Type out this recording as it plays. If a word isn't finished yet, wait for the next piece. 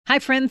Hi,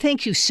 friend.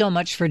 Thank you so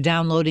much for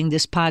downloading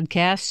this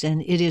podcast.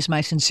 And it is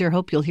my sincere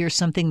hope you'll hear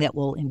something that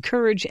will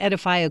encourage,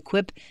 edify,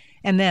 equip,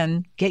 and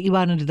then get you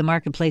out into the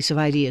marketplace of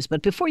ideas.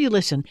 But before you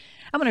listen,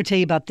 I'm going to tell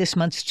you about this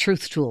month's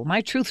Truth Tool.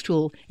 My Truth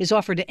Tool is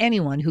offered to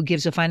anyone who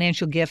gives a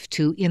financial gift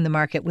to In the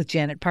Market with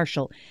Janet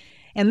Parshall.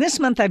 And this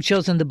month I've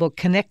chosen the book,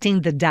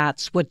 Connecting the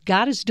Dots, What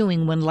God is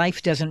Doing When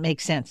Life Doesn't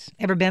Make Sense.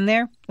 Ever been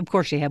there? Of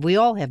course you have. We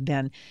all have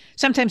been.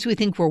 Sometimes we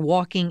think we're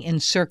walking in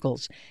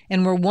circles,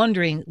 and we're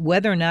wondering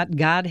whether or not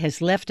God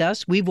has left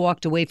us, we've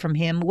walked away from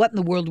Him, what in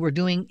the world we're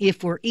doing,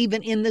 if we're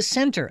even in the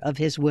center of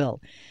His will.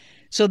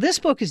 So this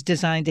book is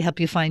designed to help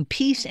you find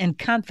peace and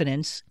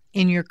confidence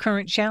in your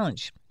current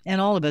challenge. And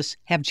all of us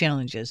have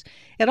challenges.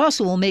 It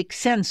also will make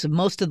sense of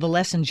most of the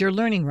lessons you're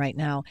learning right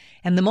now.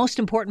 And the most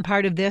important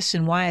part of this,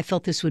 and why I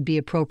felt this would be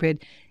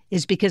appropriate,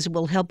 is because it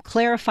will help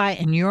clarify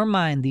in your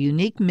mind the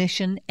unique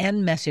mission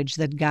and message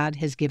that God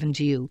has given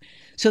to you.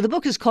 So the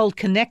book is called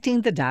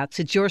Connecting the Dots.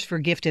 It's yours for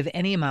a gift of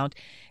any amount.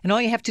 And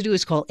all you have to do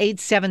is call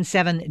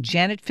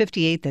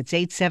 877-JANET-58. That's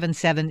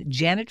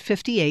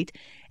 877-JANET-58.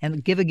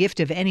 And give a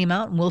gift of any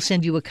amount, and we'll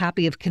send you a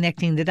copy of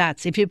Connecting the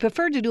Dots. If you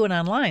prefer to do it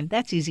online,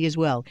 that's easy as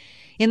well.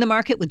 In the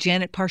Market with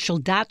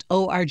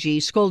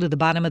JanetParshall.org. Scroll to the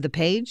bottom of the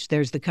page.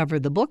 There's the cover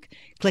of the book.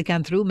 Click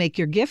on through, make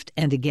your gift,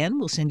 and again,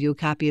 we'll send you a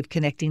copy of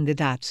Connecting the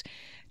Dots.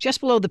 Just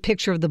below the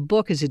picture of the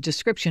book is a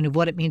description of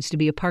what it means to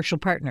be a partial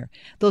partner.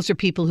 Those are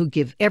people who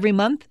give every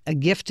month a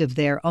gift of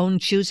their own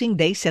choosing.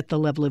 They set the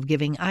level of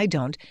giving. I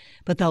don't.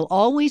 But they'll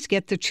always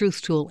get the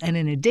Truth Tool, and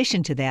in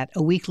addition to that,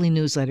 a weekly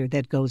newsletter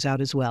that goes out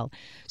as well.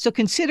 So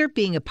consider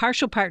being a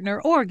partial partner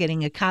or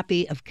getting a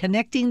copy of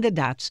Connecting the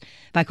Dots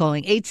by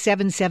calling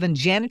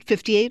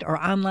 877-JANET-58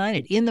 or online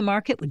at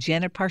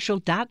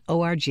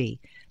inthemarketwithjanetparshall.org.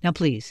 Now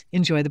please,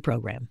 enjoy the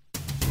program.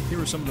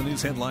 Here are some of the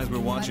news headlines we're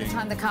watching. By the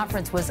time the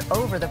conference was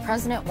over, the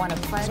president won a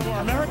pledge. So are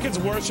Americans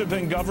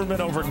worshiping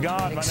government over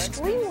God?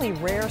 Extremely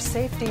rare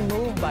safety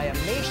move by a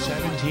nation.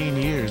 17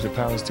 years the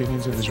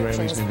Palestinians and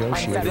Israelis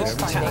negotiated.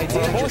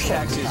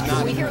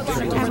 We hear a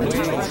lot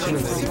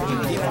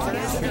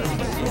of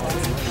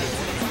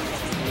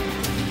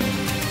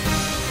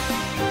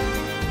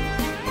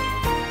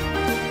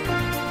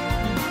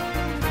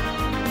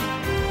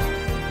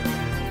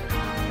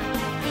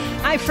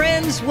Hi,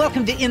 friends.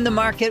 Welcome to In the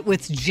Market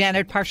with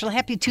Janet Parshall.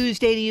 Happy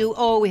Tuesday to you.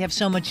 Oh, we have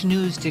so much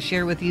news to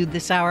share with you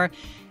this hour,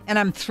 and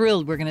I'm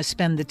thrilled we're going to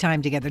spend the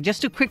time together.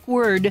 Just a quick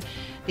word,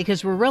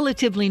 because we're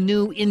relatively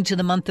new into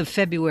the month of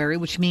February,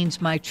 which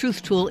means my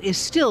Truth Tool is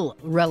still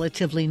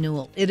relatively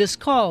new. It is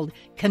called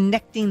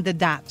Connecting the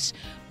Dots,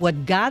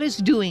 What God is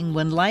Doing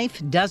When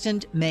Life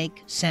Doesn't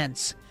Make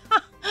Sense.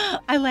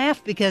 I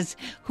laugh because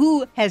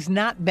who has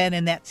not been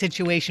in that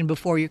situation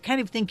before? You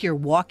kind of think you're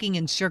walking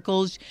in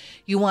circles.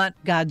 You want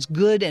God's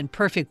good and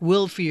perfect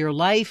will for your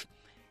life.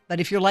 But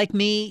if you're like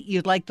me,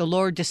 you'd like the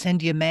Lord to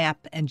send you a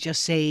map and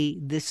just say,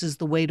 this is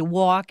the way to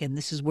walk and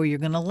this is where you're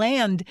going to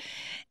land.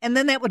 And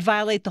then that would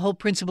violate the whole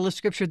principle of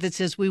Scripture that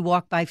says we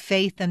walk by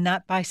faith and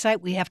not by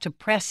sight. We have to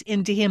press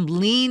into Him,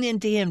 lean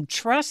into Him,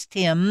 trust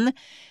Him.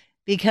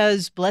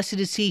 Because blessed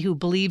is he who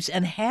believes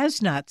and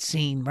has not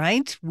seen,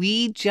 right?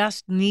 We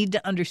just need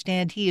to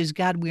understand He is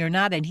God, we are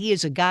not, and He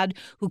is a God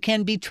who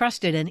can be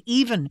trusted. And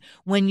even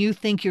when you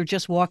think you're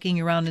just walking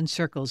around in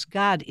circles,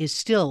 God is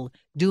still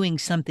doing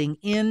something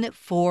in,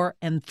 for,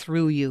 and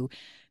through you.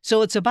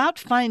 So it's about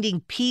finding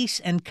peace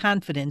and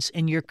confidence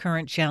in your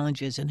current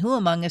challenges. And who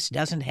among us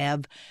doesn't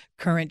have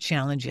current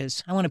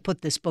challenges? I want to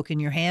put this book in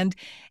your hand,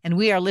 and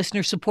we are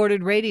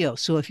listener-supported radio.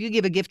 So if you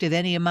give a gift of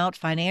any amount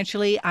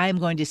financially, I am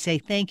going to say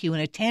thank you in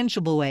a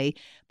tangible way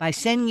by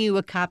sending you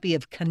a copy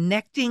of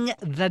Connecting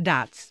the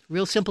Dots.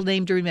 Real simple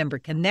name to remember,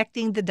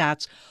 Connecting the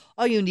Dots.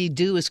 All you need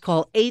to do is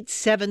call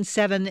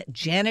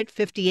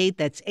 877-JANET-58.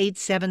 That's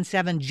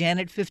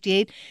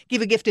 877-JANET-58.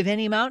 Give a gift of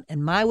any amount,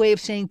 and my way of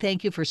saying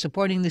thank you for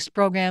supporting this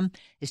program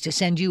is to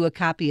send you a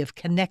copy of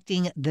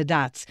Connecting the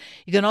Dots.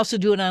 You can also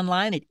do it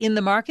online at In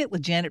the Market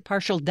with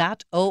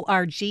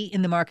JanetParshall.org,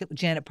 In the Market with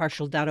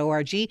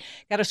JanetParshall.org.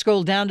 Got to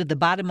scroll down to the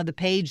bottom of the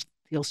page.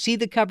 You'll see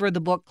the cover of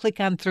the book. Click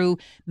on through,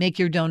 make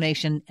your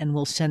donation, and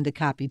we'll send a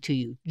copy to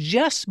you.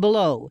 Just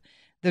below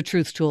the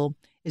Truth Tool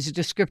is a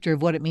descriptor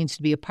of what it means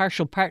to be a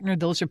partial partner.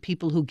 Those are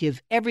people who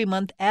give every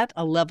month at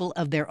a level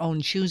of their own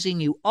choosing.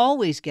 You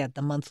always get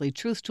the monthly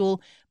Truth Tool,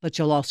 but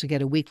you'll also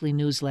get a weekly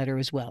newsletter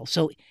as well.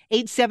 So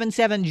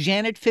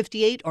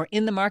 877-JANET-58 or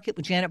In the Market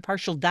with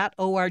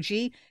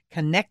JanetParshall.org,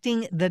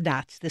 Connecting the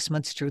Dots, this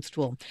month's Truth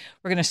Tool.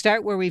 We're going to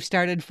start where we've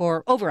started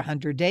for over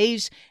 100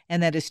 days,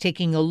 and that is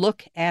taking a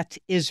look at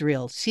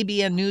Israel.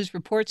 CBN News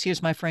reports.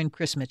 Here's my friend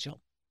Chris Mitchell.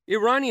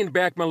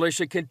 Iranian-backed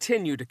militia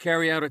continue to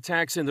carry out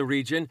attacks in the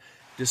region,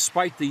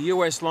 despite the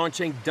U.S.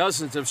 launching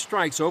dozens of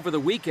strikes over the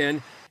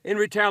weekend in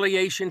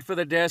retaliation for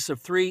the deaths of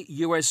 3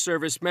 U.S.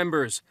 service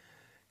members.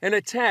 An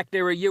attack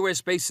near a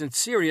U.S. base in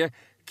Syria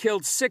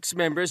killed 6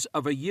 members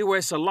of a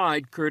U.S.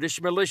 allied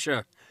Kurdish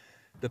militia.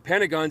 The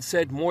Pentagon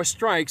said more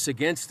strikes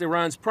against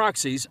Iran's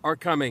proxies are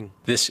coming.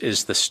 This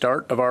is the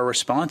start of our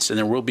response, and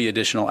there will be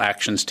additional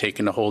actions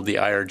taken to hold the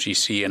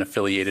IRGC and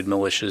affiliated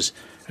militias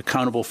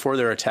accountable for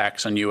their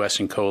attacks on U.S.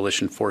 and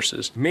coalition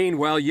forces.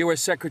 Meanwhile, U.S.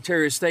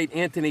 Secretary of State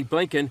Antony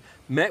Blinken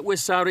met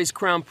with Saudi's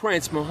Crown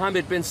Prince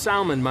Mohammed bin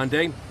Salman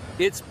Monday.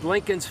 It's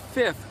Blinken's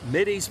fifth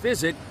Mideast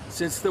visit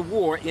since the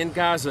war in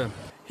Gaza.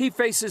 He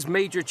faces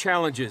major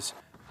challenges.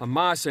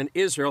 Hamas and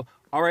Israel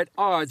are at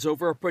odds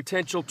over a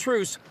potential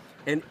truce,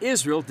 and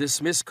Israel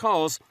dismissed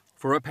calls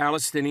for a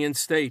Palestinian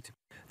state.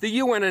 The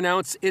UN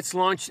announced it's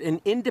launched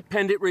an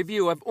independent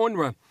review of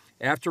UNRWA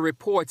after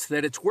reports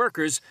that its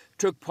workers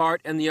took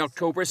part in the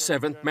October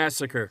 7th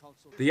massacre.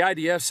 The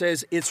IDF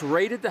says it's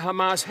raided the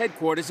Hamas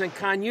headquarters in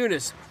Khan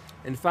Yunis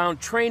and found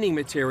training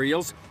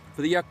materials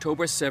for the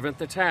October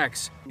 7th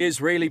attacks.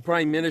 Israeli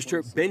Prime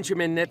Minister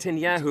Benjamin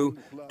Netanyahu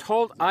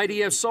told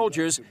IDF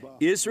soldiers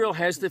Israel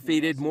has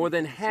defeated more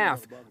than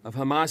half of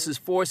Hamas's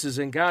forces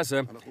in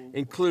Gaza,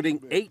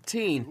 including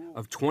 18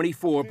 of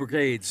 24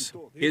 brigades.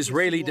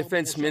 Israeli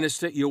Defense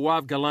Minister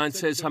Yoav Gallant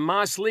says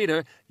Hamas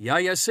leader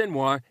Yahya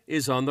Sinwar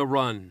is on the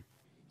run.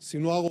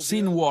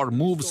 Sinwar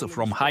moves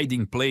from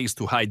hiding place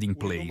to hiding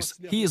place.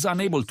 He is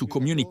unable to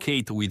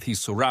communicate with his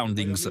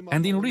surroundings,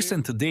 and in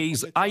recent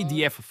days,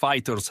 IDF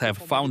fighters have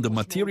found the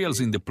materials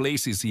in the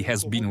places he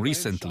has been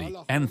recently.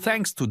 And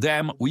thanks to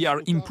them, we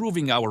are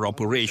improving our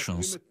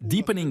operations,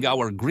 deepening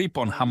our grip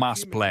on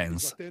Hamas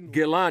plans.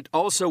 Gallant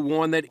also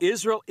warned that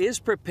Israel is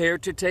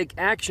prepared to take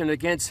action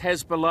against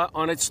Hezbollah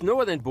on its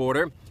northern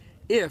border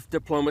if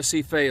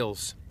diplomacy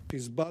fails.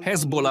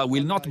 Hezbollah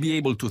will not be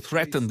able to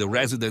threaten the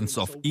residents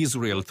of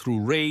Israel through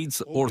raids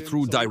or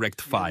through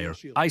direct fire.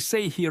 I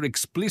say here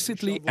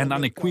explicitly and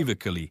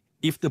unequivocally,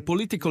 if the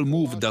political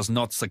move does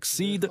not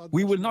succeed,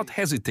 we will not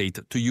hesitate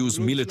to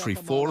use military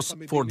force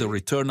for the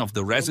return of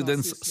the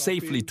residents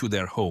safely to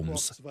their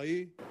homes.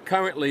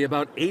 Currently,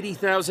 about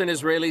 80,000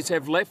 Israelis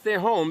have left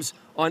their homes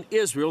on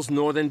Israel's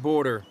northern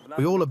border.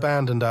 We all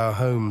abandoned our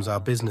homes, our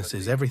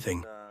businesses,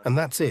 everything. And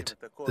that's it.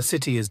 The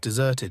city is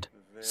deserted.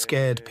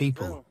 Scared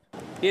people.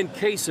 In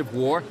case of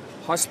war,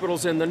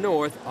 hospitals in the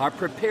north are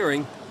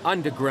preparing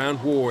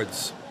underground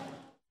wards.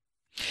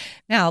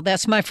 Now,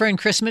 that's my friend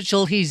Chris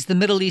Mitchell. He's the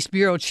Middle East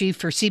Bureau Chief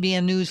for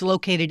CBN News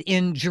located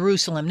in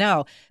Jerusalem.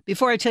 Now,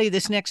 before I tell you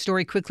this next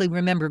story, quickly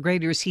remember,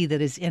 greater is he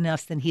that is in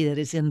us than he that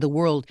is in the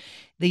world.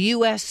 The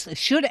U.S.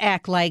 should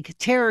act like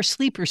terror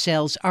sleeper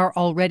cells are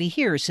already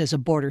here, says a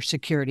border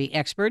security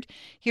expert.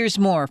 Here's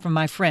more from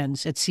my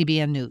friends at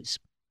CBN News.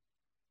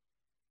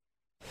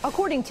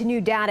 According to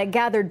new data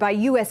gathered by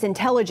U.S.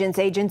 intelligence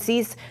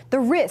agencies, the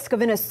risk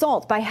of an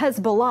assault by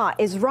Hezbollah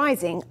is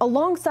rising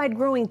alongside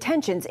growing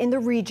tensions in the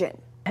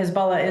region.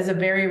 Hezbollah is a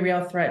very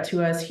real threat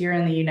to us here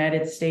in the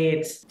United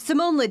States.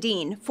 Simone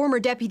Ladine, former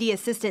Deputy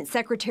Assistant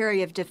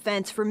Secretary of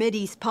Defense for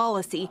Mideast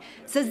Policy,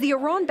 says the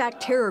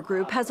Iran-backed terror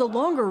group has a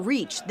longer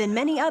reach than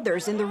many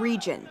others in the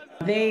region.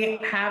 They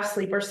have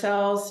sleeper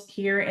cells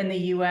here in the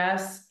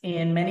U.S.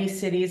 in many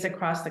cities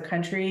across the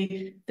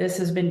country. This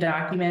has been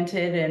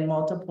documented in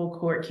multiple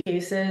court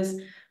cases.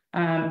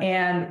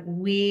 And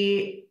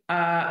we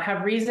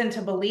have reason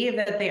to believe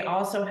that they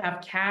also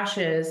have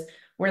caches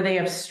where they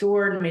have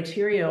stored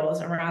materials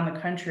around the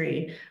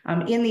country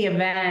in the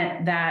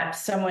event that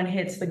someone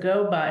hits the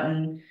go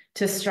button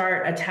to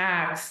start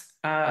attacks.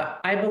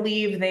 I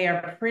believe they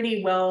are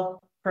pretty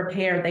well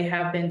prepared. They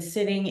have been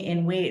sitting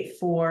in wait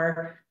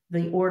for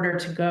the order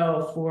to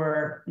go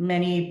for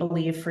many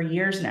believe for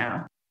years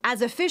now.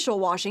 As official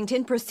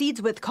Washington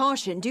proceeds with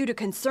caution due to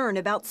concern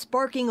about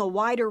sparking a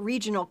wider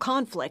regional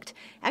conflict,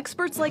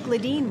 experts like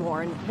Ladine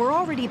warn we're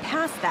already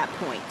past that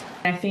point.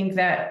 I think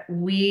that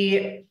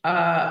we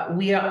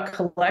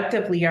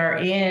collectively are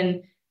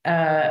in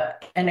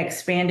an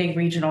expanding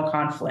regional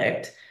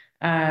conflict.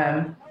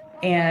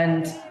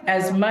 And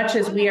as much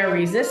as we are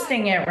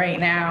resisting it right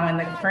now, and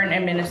the current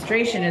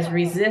administration is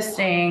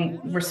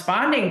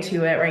responding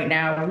to it right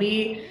now,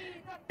 we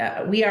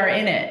are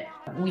in it.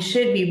 We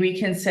should be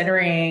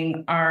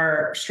reconsidering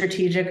our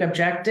strategic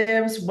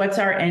objectives. What's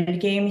our end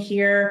game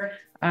here?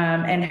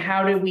 And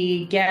how do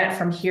we get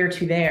from here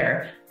to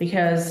there?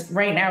 Because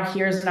right now,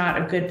 here is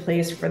not a good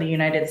place for the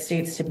United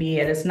States to be.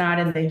 It is not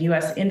in the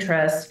U.S.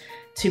 interest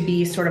to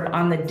be sort of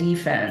on the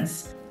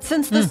defense.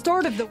 Since the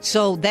start of the...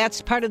 So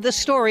that's part of the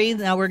story.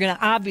 Now, we're going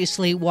to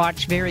obviously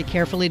watch very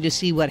carefully to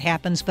see what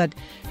happens. But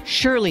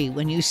surely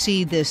when you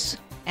see this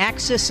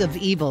axis of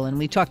evil, and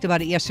we talked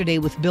about it yesterday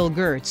with Bill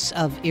Gertz,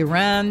 of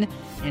Iran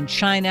and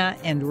China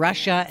and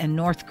Russia and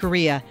North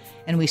Korea,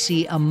 and we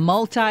see a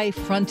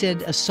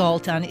multi-fronted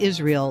assault on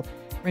Israel.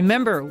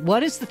 Remember,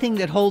 what is the thing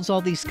that holds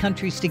all these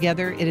countries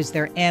together? It is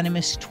their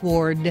animus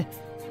toward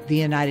the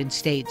United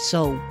States.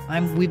 So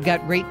we've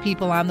got great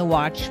people on the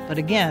watch, but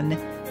again,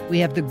 we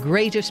have the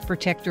greatest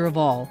protector of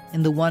all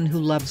in the one who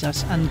loves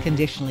us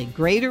unconditionally.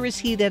 Greater is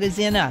he that is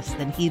in us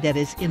than he that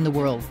is in the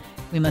world.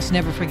 We must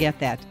never forget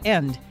that.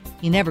 And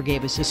he never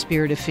gave us a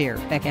spirit of fear.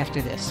 Back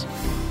after this.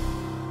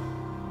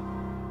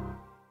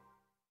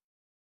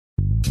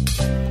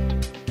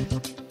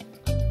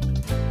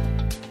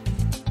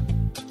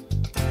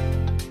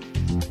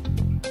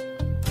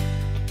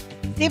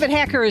 David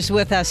Hacker is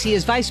with us. He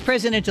is Vice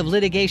President of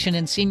Litigation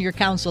and Senior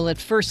Counsel at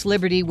First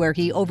Liberty, where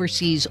he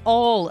oversees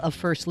all of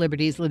First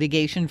Liberty's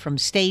litigation from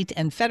state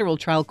and federal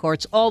trial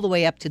courts all the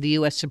way up to the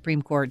U.S.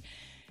 Supreme Court.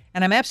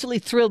 And I'm absolutely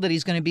thrilled that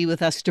he's going to be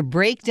with us to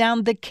break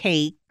down the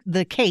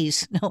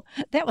case. No,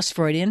 that was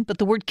Freudian, but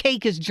the word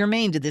cake is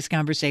germane to this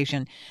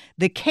conversation.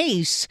 The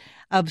case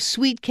of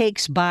Sweet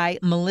Cakes by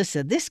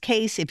Melissa. This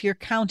case, if you're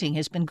counting,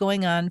 has been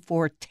going on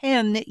for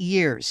 10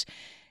 years.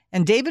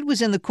 And David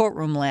was in the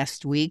courtroom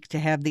last week to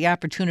have the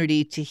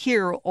opportunity to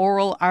hear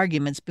oral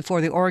arguments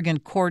before the Oregon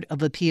Court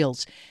of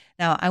Appeals.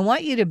 Now, I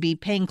want you to be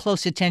paying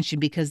close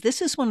attention because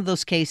this is one of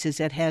those cases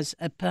that has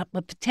a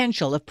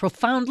potential of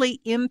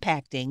profoundly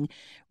impacting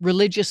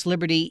religious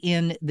liberty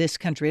in this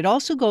country. It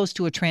also goes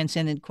to a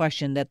transcendent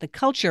question that the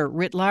culture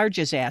writ large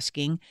is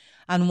asking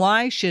on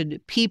why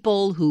should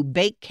people who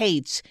bake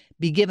cakes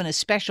be given a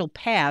special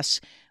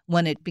pass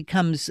when it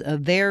becomes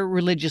their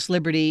religious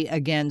liberty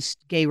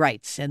against gay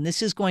rights. And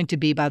this is going to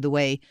be, by the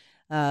way,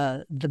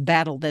 the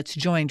battle that's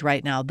joined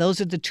right now. Those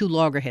are the two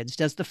loggerheads.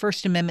 Does the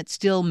First Amendment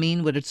still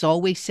mean what it's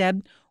always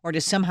said, or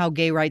does somehow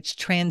gay rights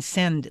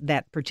transcend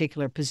that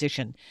particular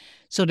position?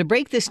 So to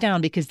break this down,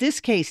 because this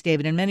case,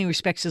 David, in many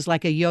respects is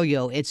like a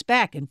yo-yo. It's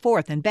back and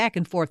forth and back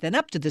and forth and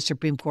up to the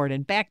Supreme Court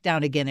and back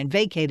down again and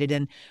vacated.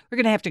 And we're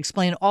going to have to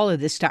explain all of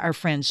this to our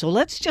friends. So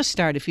let's just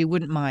start, if you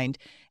wouldn't mind.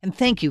 And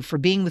thank you for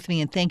being with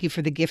me and thank you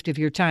for the gift of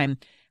your time.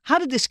 How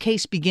did this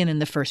case begin in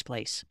the first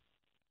place?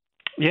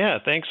 Yeah,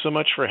 thanks so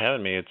much for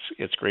having me.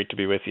 It's great to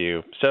be with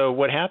you. So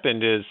what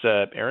happened is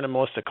Aaron and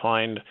Melissa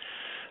Klein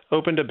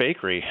opened a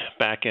bakery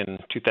back in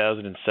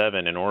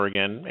 2007 in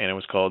Oregon, and it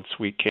was called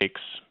Sweet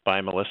Cakes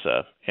by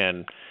Melissa.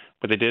 And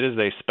what they did is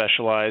they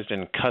specialized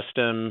in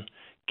custom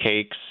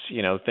cakes,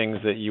 things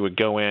that you would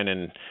go in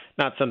and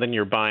not something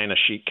you're buying a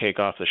sheet cake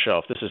off the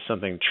shelf. This is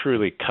something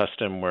truly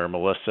custom where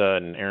Melissa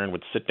and Aaron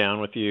would sit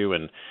down with you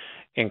and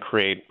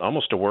create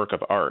almost a work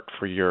of art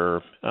for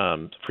your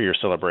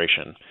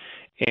celebration.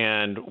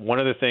 And one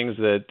of the things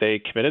that they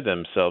committed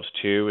themselves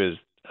to is,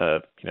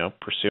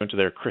 pursuant to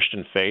their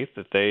Christian faith,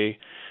 that they,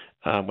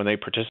 when they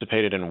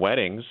participated in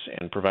weddings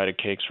and provided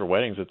cakes for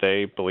weddings, that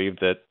they believed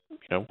that,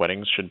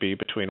 weddings should be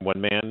between one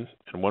man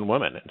and one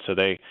woman. And so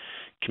they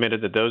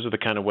committed that those are the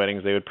kind of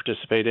weddings they would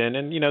participate in.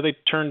 And, they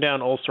turned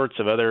down all sorts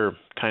of other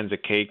kinds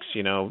of cakes,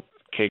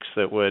 cakes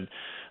that would,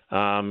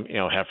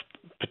 have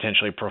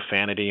potentially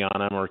profanity on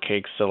them, or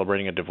cakes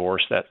celebrating a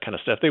divorce, that kind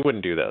of stuff. They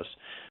wouldn't do those.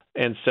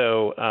 And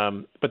so,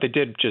 but they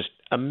did just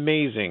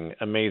amazing,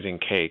 amazing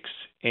cakes.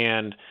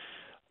 And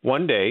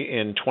one day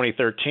in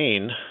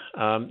 2013,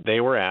 they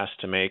were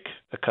asked to make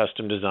a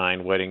custom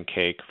designed wedding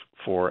cake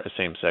for a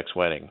same-sex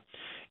wedding.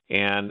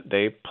 And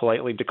they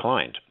politely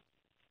declined.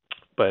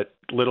 But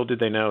little did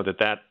they know that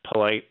that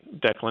polite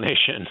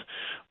declination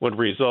would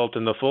result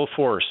in the full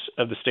force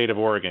of the state of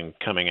Oregon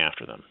coming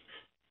after them.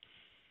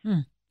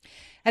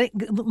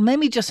 Let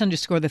me just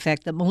underscore the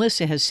fact that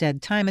Melissa has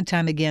said time and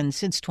time again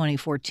since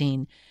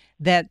 2014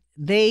 that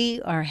they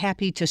are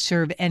happy to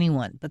serve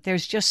anyone, but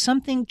there's just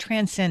something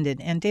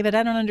transcendent. And David,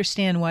 I don't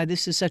understand why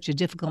this is such a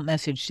difficult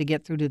message to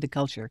get through to the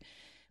culture,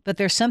 but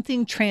there's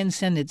something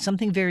transcendent,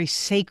 something very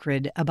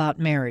sacred about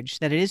marriage,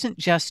 that it isn't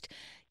just,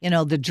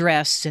 the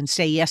dress and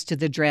say yes to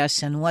the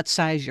dress and what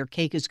size your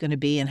cake is going to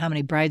be and how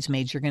many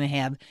bridesmaids you're going to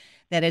have,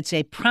 that it's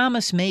a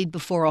promise made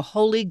before a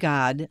holy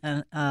God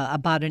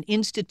about an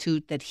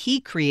institute that he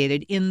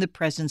created in the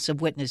presence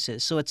of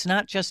witnesses. So it's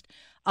not just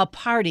a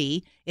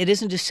party. It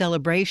isn't a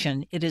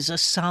celebration. It is a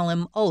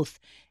solemn oath.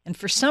 And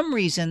for some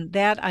reason,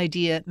 that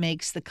idea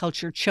makes the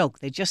culture choke.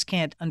 They just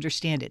can't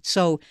understand it.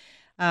 So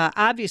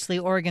obviously,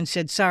 Oregon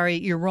said, sorry,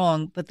 you're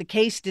wrong, but the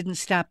case didn't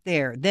stop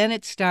there. Then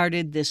it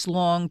started this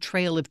long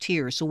trail of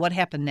tears. So what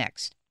happened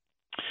next?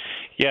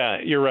 Yeah,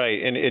 you're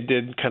right. And it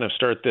did kind of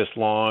start this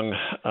long,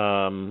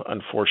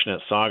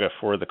 unfortunate saga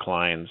for the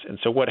Kleins. And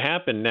so what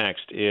happened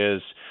next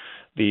is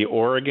the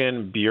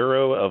Oregon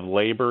Bureau of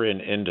Labor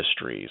and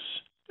Industries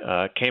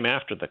came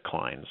after the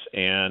Kleins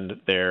and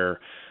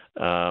their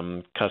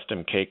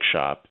custom cake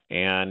shop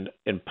and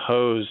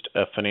imposed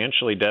a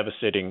financially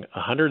devastating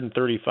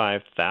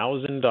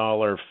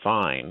 $135,000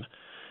 fine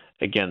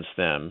against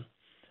them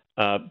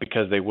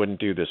because they wouldn't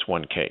do this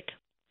one cake.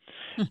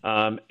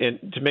 And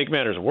to make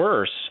matters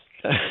worse,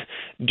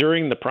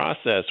 during the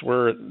process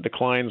where the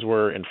Kleins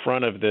were in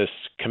front of this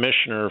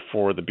commissioner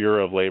for the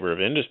Bureau of Labor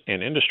and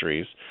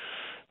Industries,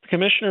 the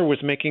commissioner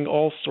was making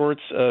all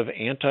sorts of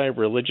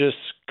anti-religious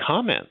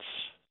comments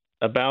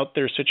about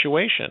their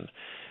situation,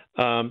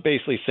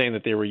 basically saying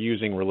that they were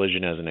using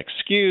religion as an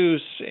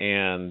excuse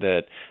and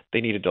that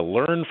they needed to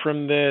learn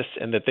from this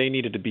and that they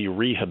needed to be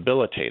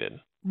rehabilitated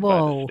by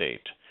the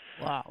state.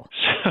 Wow.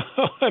 So,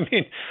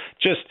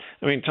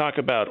 talk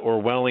about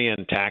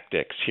Orwellian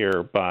tactics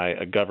here by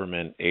a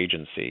government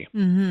agency.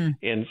 Mm-hmm.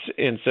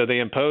 And so they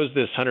imposed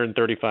this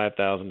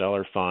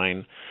 $135,000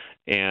 fine,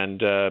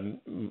 and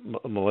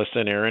Melissa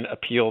and Aaron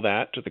appeal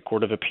that to the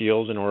Court of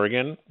Appeals in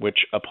Oregon,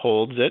 which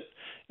upholds it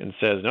and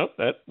says, nope,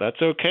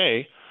 that's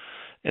okay.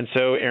 And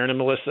so Aaron and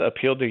Melissa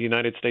appealed to the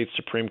United States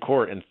Supreme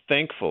Court, and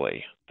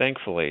thankfully,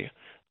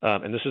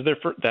 and this is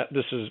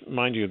this is,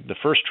 mind you, the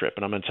first trip,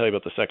 and I'm going to tell you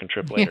about the second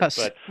trip later. Yes,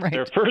 but right.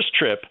 Their first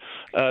trip,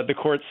 the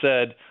court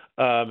said,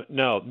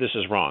 no, this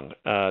is wrong.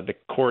 The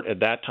court at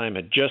that time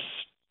had just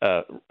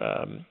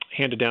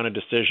handed down a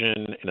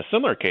decision in a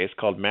similar case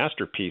called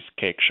Masterpiece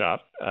Cake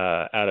Shop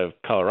out of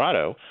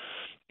Colorado.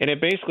 And it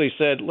basically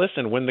said,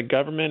 listen, when the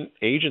government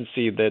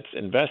agency that's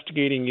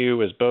investigating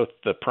you is both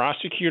the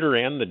prosecutor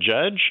and the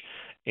judge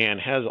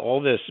and has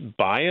all this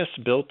bias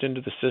built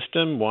into the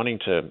system, wanting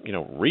to,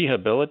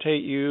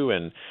 rehabilitate you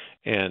and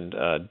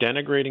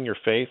denigrating your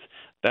faith,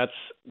 that's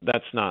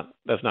not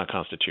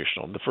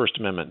constitutional. The First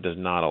Amendment does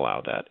not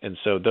allow that. And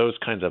so those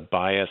kinds of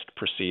biased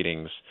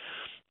proceedings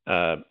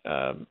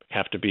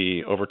have to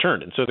be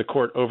overturned. And so the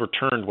court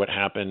overturned what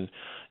happened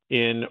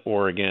in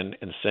Oregon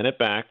and sent it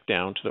back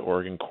down to the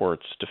Oregon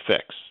courts to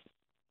fix.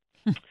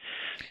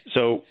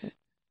 So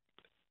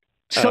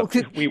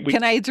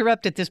can I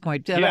interrupt at this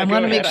point? Yeah, I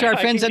want to make sure our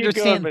I friends can keep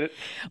understand. going,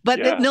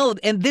 but no,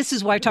 and this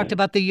is why I talked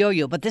about the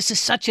yo-yo, but this is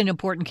such an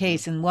important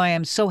case and why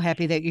I'm so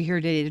happy that you're here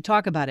today to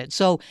talk about it.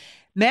 So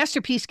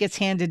Masterpiece gets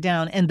handed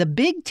down, and the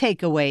big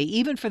takeaway,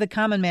 even for the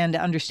common man to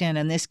understand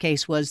in this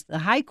case, was the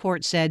high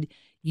court said,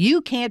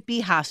 you can't be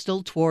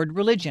hostile toward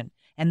religion.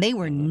 And they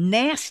were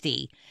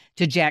nasty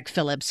to Jack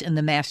Phillips in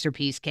the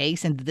Masterpiece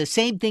case. And the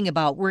same thing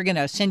about, we're going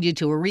to send you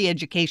to a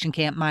re-education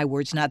camp. My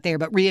word's not there,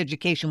 but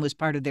re-education was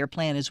part of their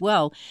plan as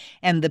well.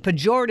 And the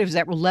pejoratives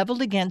that were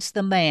leveled against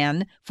the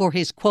man for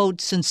his, quote,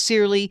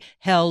 sincerely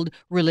held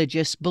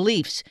religious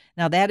beliefs.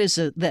 Now, that's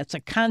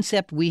a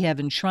concept we have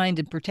enshrined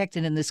and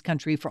protected in this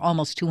country for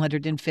almost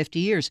 250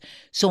 years.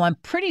 So I'm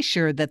pretty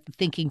sure that the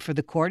thinking for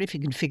the court, if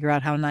you can figure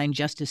out how 9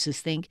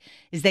 justices think,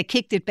 is they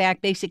kicked it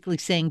back, basically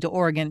saying to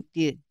Oregon,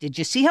 did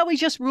you see how we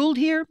just ruled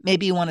here?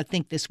 Maybe you want to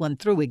think this one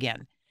through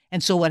again.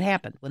 And so what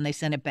happened when they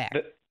sent it back?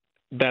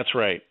 That's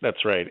right.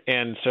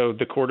 And so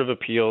the Court of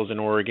Appeals in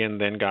Oregon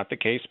then got the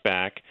case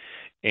back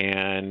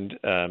and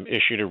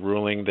issued a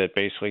ruling that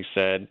basically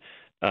said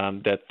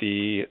that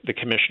the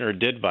commissioner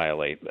did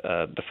violate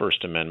the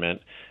First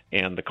Amendment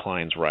and the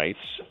Klein's rights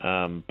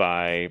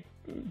by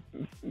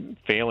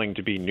failing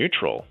to be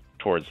neutral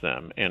towards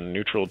them and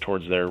neutral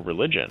towards their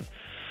religion.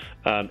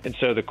 And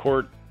so the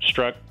court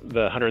struck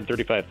the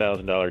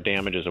 $135,000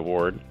 damages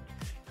award.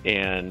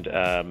 And,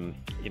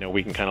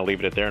 we can kind of leave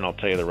it at there, and I'll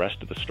tell you the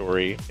rest of the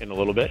story in a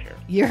little bit here.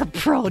 You're a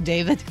pro,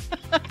 David.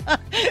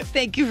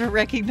 Thank you for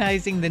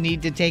recognizing the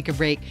need to take a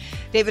break.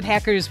 David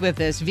Hacker is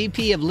with us,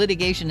 VP of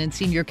Litigation and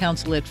Senior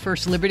Counsel at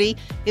First Liberty.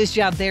 His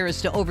job there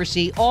is to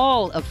oversee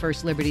all of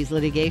First Liberty's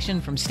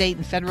litigation from state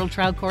and federal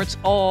trial courts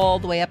all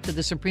the way up to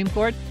the Supreme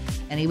Court.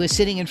 And he was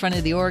sitting in front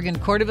of the Oregon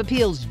Court of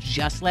Appeals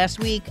just last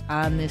week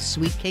on this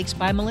Sweet Cakes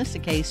by Melissa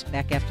case.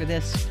 Back after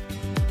this.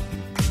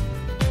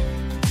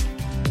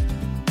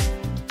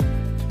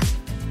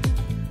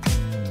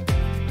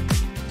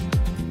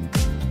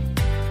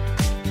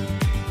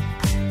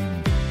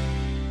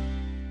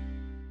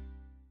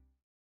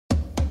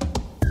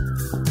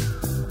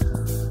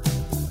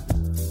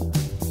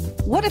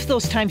 What if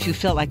those times you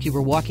felt like you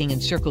were walking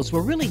in circles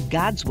were really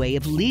God's way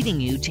of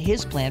leading you to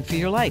His plan for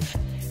your life?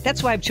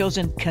 That's why I've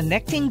chosen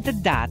Connecting the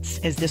Dots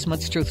as this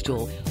month's Truth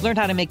Tool. Learn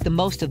how to make the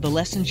most of the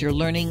lessons you're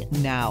learning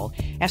now.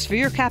 Ask for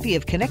your copy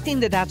of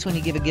Connecting the Dots when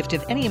you give a gift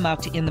of any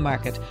amount to In the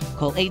Market.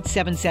 Call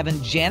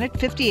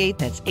 877-JANET-58,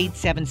 that's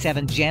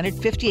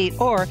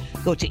 877-JANET-58, or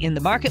go to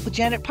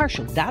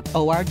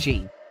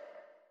inthemarketwithjanetparshall.org.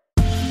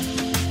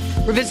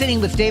 We're visiting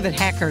with David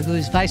Hacker, who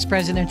is Vice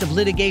President of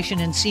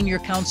Litigation and Senior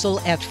Counsel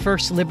at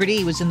First Liberty.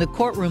 He was in the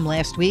courtroom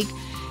last week,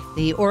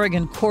 the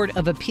Oregon Court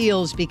of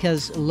Appeals,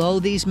 because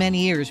these many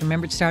years,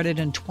 remember it started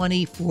in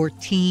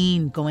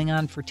 2014, going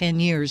on for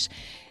 10 years.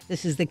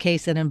 This is the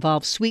case that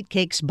involves Sweet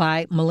Cakes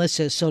by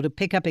Melissa. So to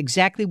pick up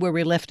exactly where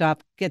we left off,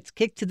 gets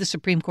kicked to the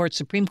Supreme Court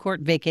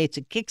vacates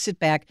it, kicks it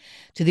back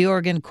to the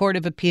Oregon Court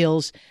of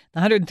Appeals. The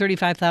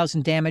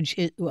 $135,000 damage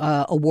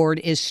award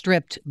is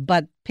stripped.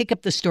 But pick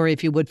up the story,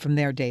 if you would, from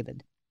there,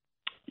 David.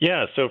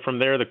 Yeah, so from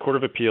there, the Court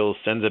of Appeals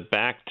sends it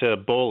back to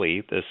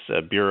BOLI, this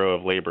Bureau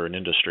of Labor and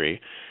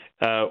Industry,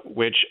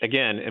 which,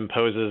 again,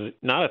 imposes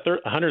not a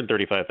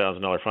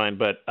 $135,000 fine,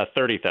 but a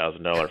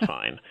 $30,000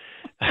 fine.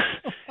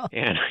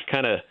 And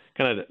kind of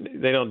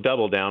they don't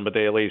double down, but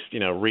they at least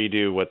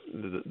redo what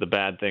the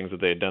bad things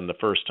that they had done the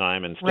first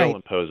time and still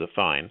impose a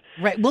fine.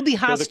 Right. We'll be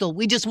hostile.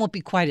 We just won't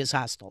be quite as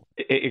hostile.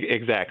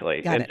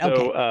 Exactly. Got and it.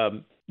 So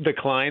Okay. The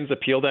Kleins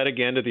appeal that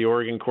again to the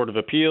Oregon Court of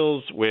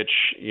Appeals, which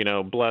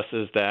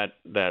blesses that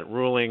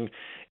ruling.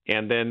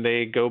 And then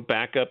they go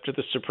back up to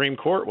the Supreme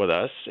Court with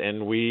us,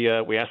 and we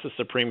asked the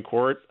Supreme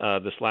Court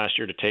this last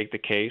year to take the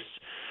case,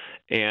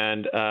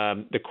 and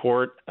the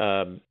court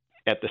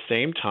at the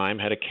same time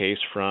had a case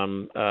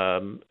from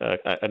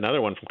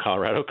another one from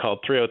Colorado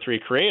called 303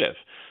 Creative,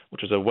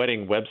 which was a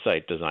wedding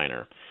website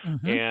designer.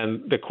 Mm-hmm.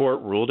 And the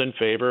court ruled in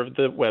favor of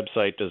the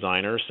website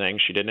designer, saying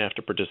she didn't have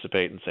to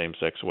participate in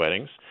same-sex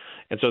weddings.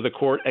 And so the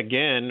court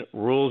again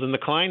rules in the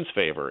Klein's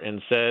favor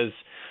and says,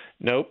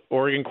 nope,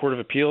 Oregon Court of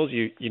Appeals,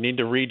 you need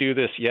to redo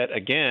this yet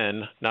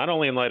again, not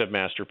only in light of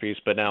Masterpiece,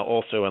 but now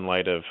also in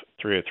light of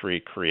 303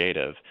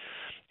 Creative.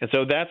 And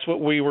so that's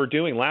what we were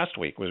doing last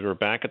week, was we were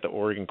back at the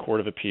Oregon Court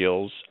of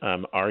Appeals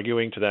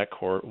arguing to that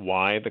court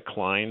why the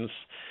Kleins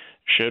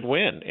should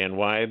win and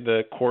why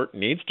the court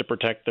needs to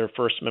protect their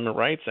First Amendment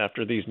rights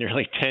after these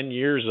nearly 10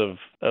 years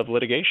of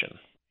litigation.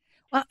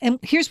 Well, and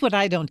here's what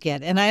I don't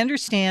get, and I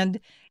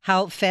understand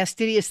how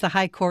fastidious the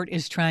high court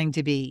is trying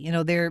to be. You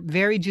know, they're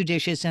very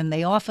judicious, and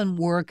they often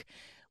work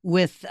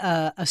with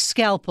a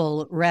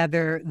scalpel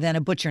rather than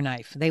a butcher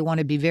knife. They want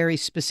to be very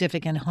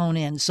specific and hone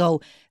in. So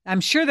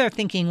I'm sure their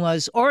thinking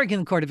was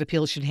Oregon Court of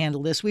Appeals should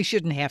handle this. We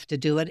shouldn't have to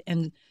do it.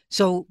 And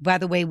so, by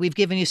the way, we've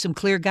given you some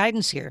clear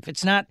guidance here. If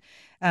it's not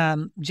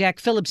Jack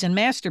Phillips and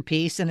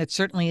Masterpiece, then it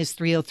certainly is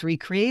 303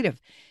 Creative.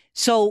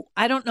 So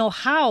I don't know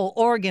how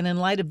Oregon, in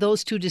light of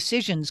those two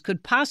decisions,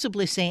 could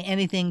possibly say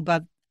anything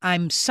but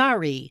I'm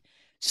sorry.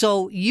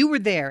 So you were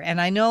there, and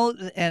I know,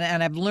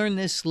 and I've learned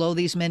this slow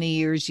these many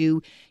years,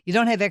 you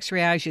don't have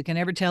X-ray eyes. You can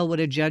never tell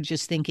what a judge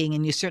is thinking,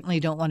 and you certainly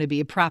don't want to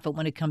be a prophet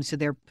when it comes to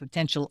their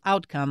potential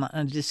outcome on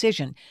a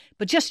decision.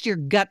 But just your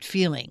gut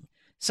feeling,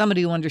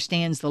 somebody who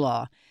understands the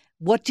law,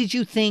 what did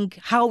you think,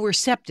 how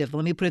receptive,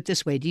 let me put it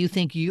this way, do you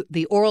think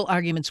the oral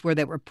arguments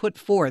that were put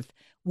forth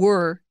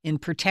were in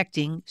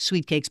protecting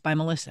Sweet Cakes by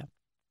Melissa?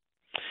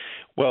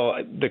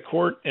 Well, the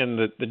court and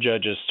the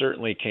judges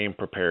certainly came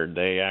prepared.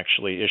 They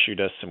actually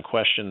issued us some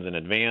questions in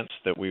advance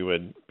that we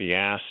would be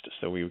asked,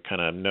 so we would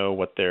kind of know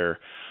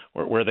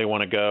where they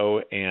want to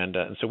go, and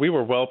so we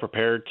were well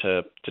prepared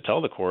to tell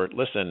the court,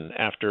 listen,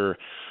 after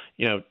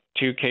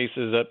two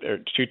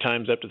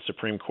times up to the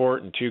Supreme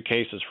Court and two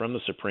cases from the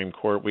Supreme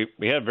Court,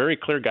 we have very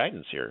clear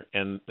guidance here,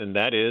 and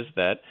that is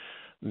that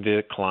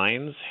the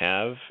Kleins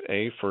have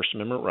a First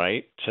Amendment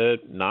right to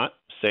not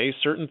say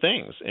certain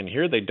things. And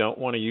here they don't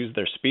want to use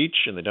their speech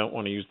and they don't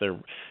want to use their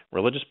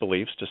religious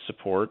beliefs to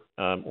support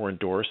or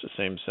endorse a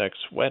same-sex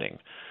wedding.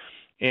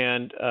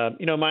 And,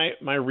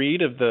 my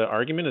read of the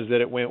argument is that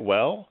it went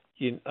well.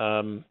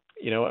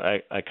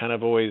 I kind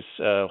of always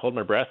hold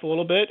my breath a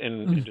little bit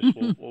and just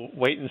we'll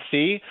wait and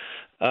see.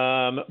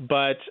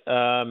 But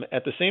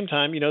at the same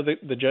time,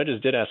 the judges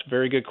did ask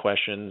very good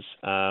questions.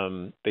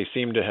 They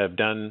seem to have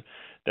done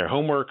their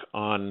homework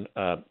on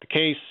the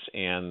case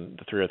and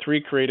the 303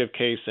 Creative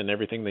case and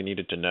everything they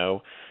needed to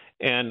know.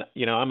 And,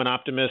 I'm an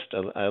optimist.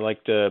 I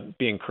like to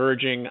be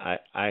encouraging.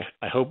 I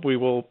hope we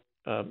will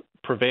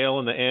prevail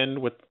in the end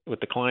with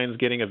the Kleins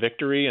getting a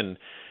victory and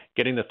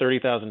getting the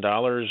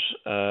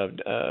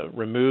 $30,000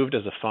 removed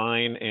as a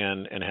fine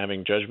and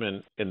having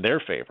judgment in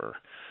their favor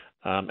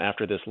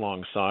after this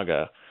long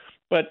saga.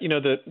 But,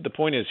 the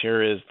point is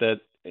here is that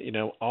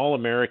all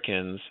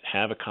Americans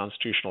have a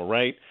constitutional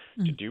right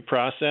to due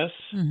process,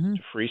 to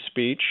free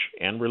speech,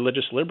 and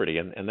religious liberty.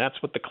 And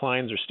that's what the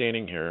Kleins are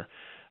standing here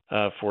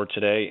for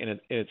today.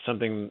 And it's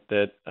something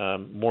that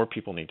more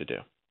people need to do.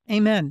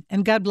 Amen.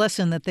 And God bless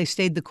them that they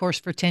stayed the course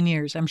for 10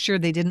 years. I'm sure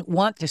they didn't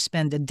want to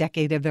spend a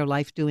decade of their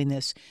life doing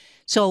this.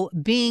 So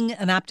being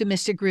an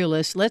optimistic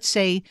realist, let's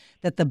say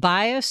that the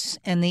bias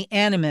and the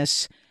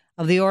animus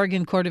of the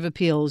Oregon Court of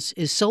Appeals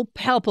is so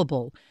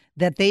palpable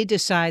that they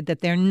decide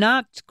that they're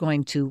not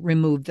going to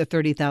remove the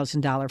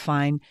 $30,000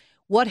 fine.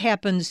 What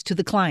happens to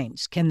the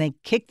Kleins? Can they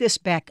kick this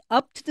back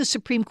up to the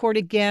Supreme Court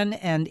again?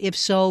 And if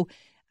so,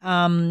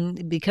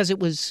 because it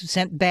was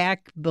sent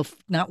back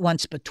not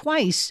once but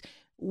twice,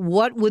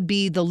 what would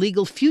be the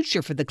legal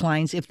future for the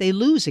Kleins if they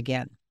lose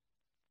again?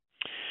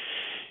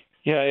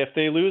 Yeah, if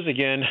they lose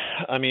again,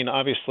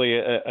 obviously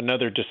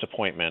another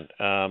disappointment.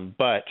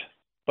 But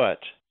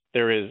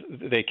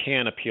they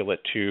can appeal it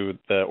to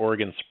the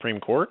Oregon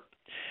Supreme Court.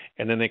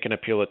 And then they can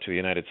appeal it to the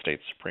United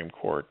States Supreme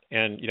Court.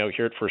 And,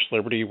 here at First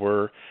Liberty,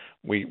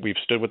 we've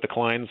stood with the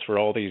Kleins for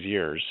all these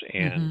years,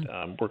 and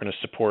we're going to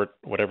support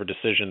whatever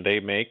decision they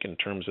make in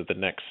terms of the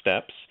next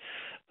steps.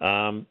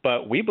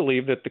 But we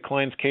believe that the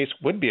Kleins case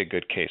would be a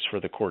good case for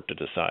the court to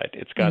decide.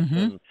 It's got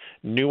some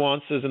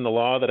nuances in the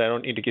law that I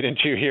don't need to get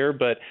into here,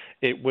 but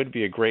it would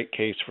be a great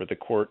case for the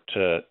court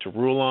to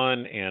rule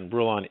on and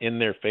rule on in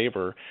their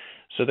favor,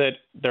 so that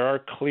there are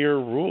clear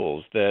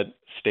rules that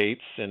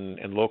states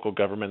and local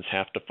governments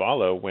have to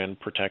follow when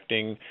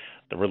protecting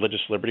the religious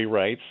liberty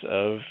rights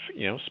of,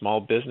 small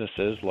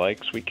businesses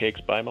like Sweet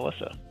Cakes by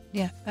Melissa.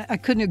 Yeah, I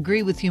couldn't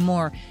agree with you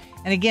more.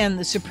 And again,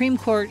 the Supreme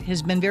Court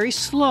has been very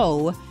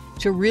slow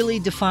to really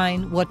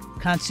define what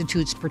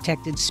constitutes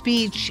protected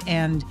speech.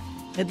 And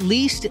at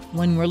least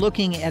when we're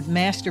looking at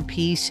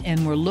Masterpiece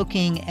and we're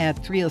looking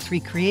at 303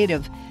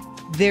 Creative,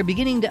 they're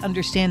beginning to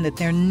understand that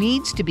there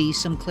needs to be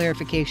some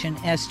clarification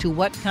as to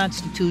what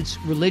constitutes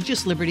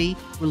religious liberty,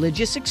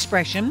 religious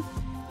expression.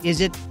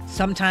 Is it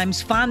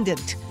sometimes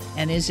fondant?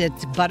 And is it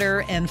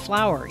butter and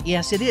flour?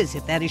 Yes, it is,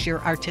 if that is your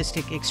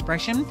artistic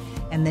expression.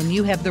 And then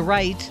you have the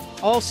right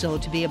also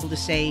to be able to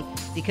say,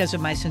 because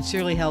of my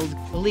sincerely held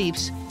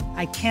beliefs,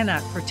 I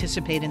cannot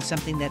participate in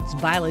something that's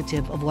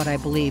violative of what I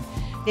believe.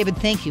 David,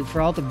 thank you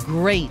for all the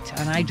great,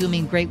 and I do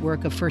mean great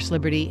work of First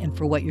Liberty and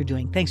for what you're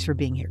doing. Thanks for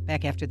being here.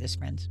 Back after this,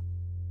 friends.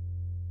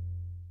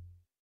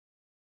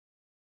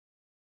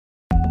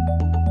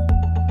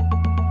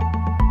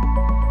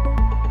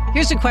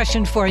 Here's a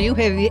question for you.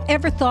 Have you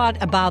ever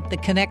thought about the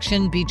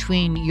connection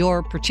between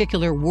your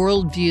particular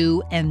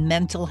worldview and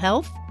mental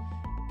health?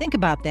 Think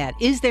about that.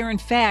 Is there, in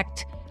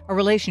fact, a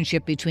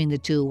relationship between the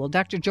two? Well,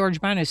 Dr.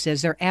 George Barna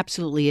says there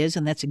absolutely is,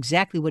 and that's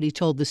exactly what he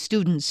told the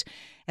students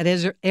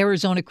at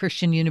Arizona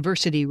Christian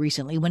University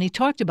recently when he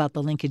talked about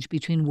the linkage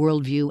between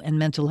worldview and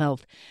mental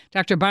health.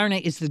 Dr. Barna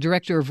is the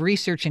director of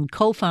research and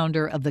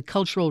co-founder of the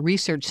Cultural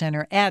Research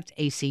Center at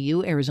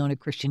ACU, Arizona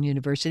Christian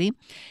University.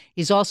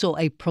 He's also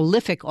a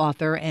prolific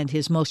author, and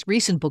his most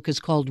recent book is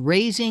called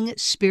Raising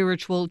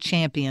Spiritual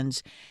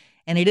Champions.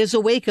 And it is a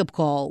wake-up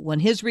call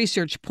when his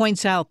research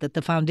points out that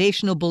the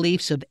foundational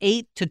beliefs of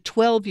 8 to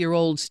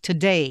 12-year-olds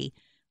today,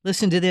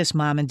 listen to this,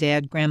 Mom and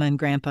Dad, Grandma and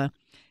Grandpa,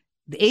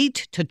 the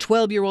 8 to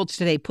 12-year-olds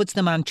today puts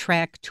them on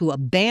track to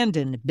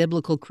abandon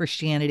biblical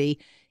Christianity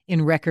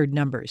in record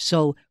numbers.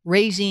 So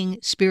raising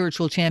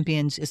spiritual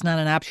champions is not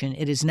an option.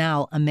 It is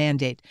now a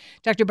mandate.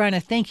 Dr.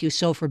 Barna, thank you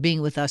so for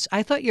being with us.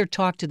 I thought your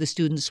talk to the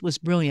students was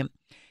brilliant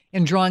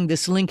in drawing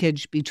this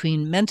linkage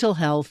between mental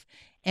health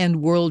and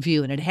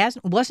worldview. And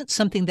it wasn't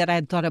something that I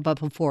had thought about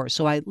before.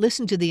 So I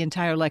listened to the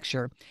entire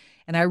lecture,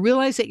 and I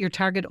realized that your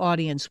target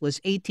audience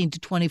was 18 to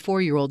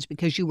 24-year-olds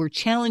because you were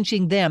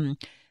challenging them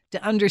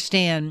to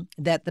understand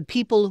that the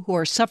people who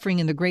are suffering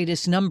in the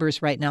greatest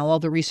numbers right now, all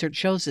the research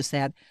shows us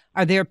that,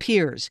 are their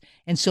peers.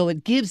 And so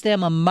it gives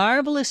them a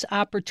marvelous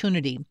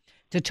opportunity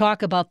to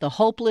talk about the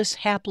hopeless,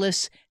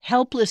 hapless,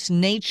 helpless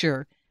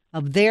nature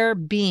of their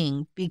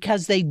being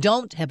because they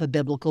don't have a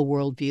biblical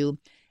worldview.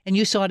 And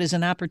you saw it as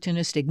an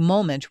opportunistic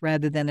moment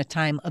rather than a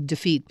time of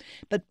defeat.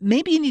 But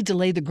maybe you need to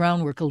lay the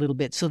groundwork a little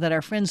bit so that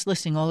our friends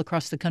listening all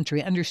across the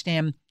country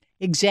understand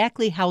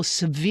exactly how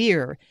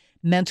severe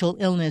mental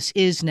illness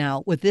is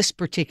now with this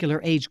particular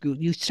age group.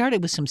 You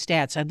started with some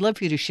stats. I'd love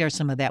for you to share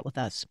some of that with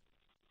us.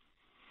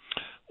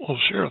 Well,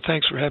 sure.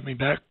 Thanks for having me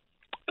back.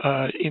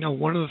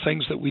 One of the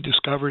things that we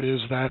discovered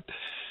is that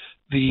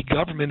the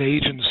government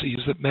agencies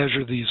that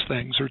measure these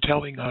things are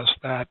telling us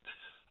that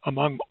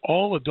among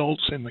all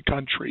adults in the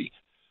country,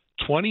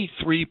 23%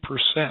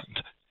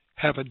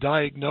 have a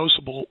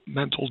diagnosable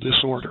mental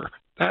disorder.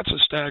 That's a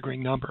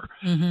staggering number.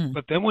 Mm-hmm.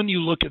 But then when you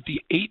look at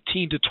the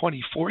 18 to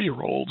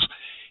 24-year-olds,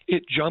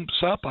 it jumps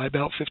up by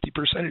about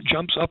 50%. It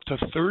jumps up to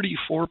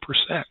 34%.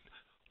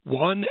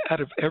 1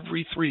 out of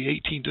every 3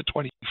 18 to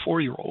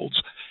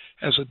 24-year-olds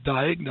has a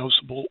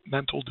diagnosable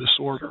mental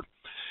disorder.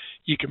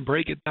 You can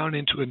break it down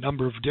into a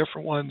number of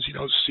different ones.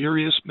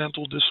 Serious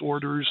mental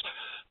disorders,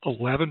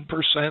 11%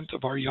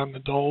 of our young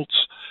adults.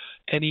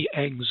 Any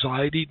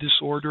anxiety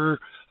disorder,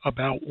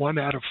 about 1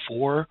 out of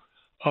 4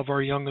 of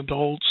our young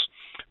adults.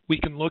 We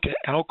can look at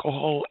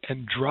alcohol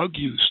and drug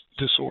use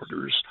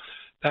disorders.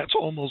 That's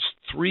almost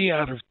 3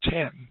 out of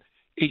 10,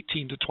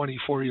 18 to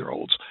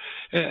 24-year-olds.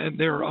 And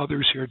there are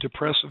others here,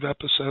 depressive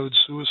episodes,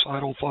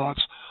 suicidal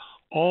thoughts,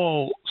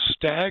 all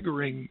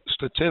staggering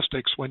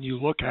statistics when you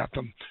look at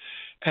them.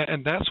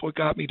 And that's what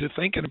got me to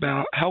thinking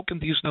about how can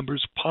these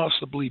numbers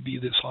possibly be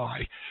this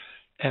high?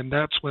 And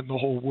that's when the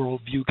whole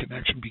worldview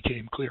connection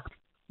became clear.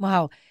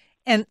 Wow.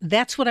 And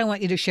that's what I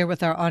want you to share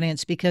with our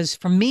audience, because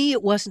for me,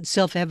 it wasn't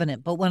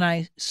self-evident. But when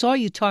I saw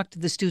you talk to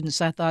the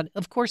students, I thought,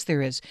 of course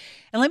there is.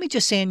 And let me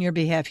just say on your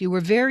behalf, you were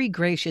very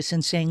gracious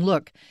in saying,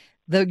 look,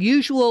 the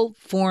usual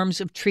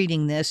forms of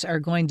treating this are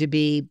going to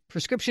be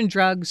prescription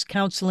drugs,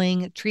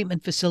 counseling,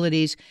 treatment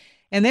facilities,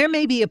 and there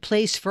may be a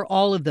place for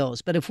all of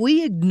those. But if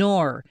we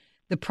ignore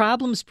the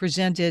problems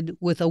presented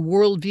with a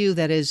worldview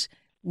that is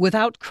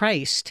without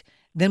Christ,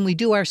 then we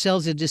do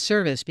ourselves a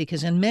disservice,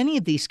 because in many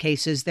of these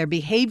cases, their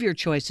behavior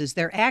choices,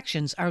 their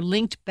actions are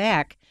linked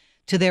back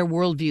to their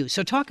worldview.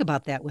 So talk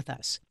about that with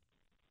us.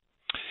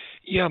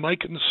 Yeah, my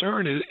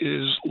concern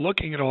is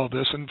looking at all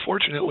this. And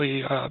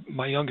fortunately,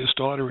 my youngest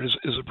daughter is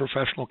a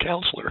professional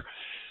counselor.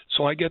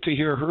 So I get to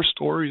hear her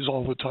stories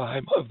all the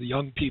time of the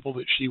young people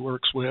that she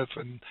works with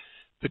and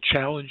the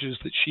challenges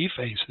that she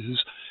faces,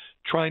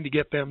 trying to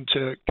get them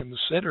to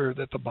consider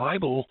that the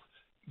Bible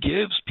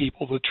gives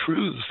people the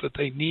truths that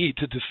they need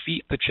to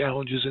defeat the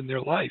challenges in their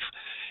life.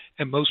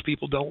 And most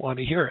people don't want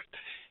to hear it.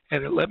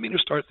 And it led me to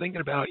start thinking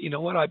about,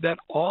 I bet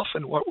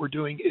often what we're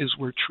doing is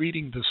we're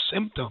treating the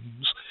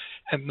symptoms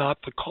and not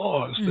the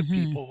cause that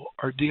people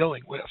are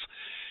dealing with.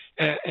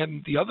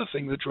 And the other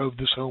thing that drove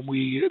this home,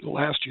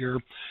 last year,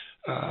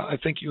 I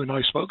think you and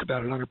I spoke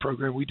about it on a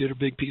program. We did a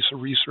big piece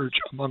of research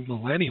among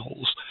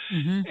millennials.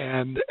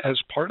 And as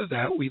part of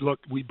that,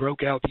 we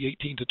broke out the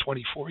 18 to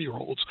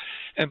 24-year-olds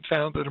and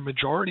found that a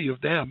majority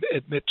of them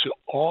admit to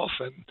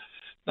often,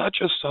 not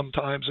just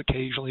sometimes,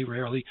 occasionally,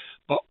 rarely,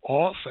 but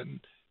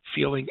often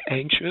feeling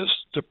anxious,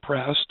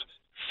 depressed,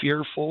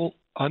 fearful,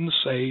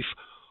 unsafe,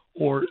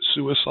 or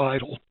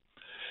suicidal.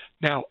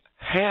 Now,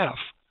 half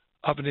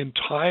of an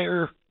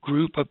entire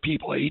group of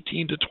people,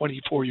 18 to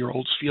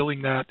 24-year-olds,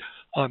 feeling that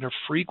on a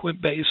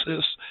frequent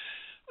basis,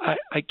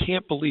 I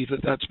can't believe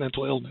that that's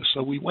mental illness.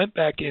 So we went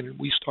back in and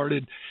we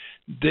started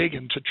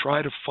digging to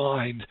try to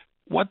find,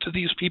 what do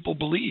these people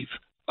believe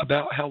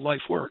about how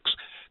life works?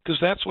 Because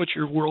that's what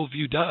your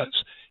worldview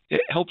does.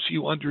 It helps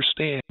you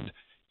understand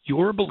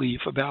your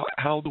belief about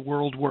how the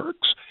world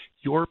works.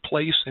 your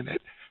place in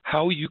it,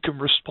 how you can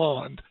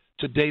respond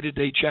to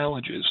day-to-day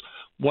challenges,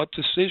 what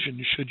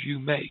decisions should you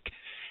make.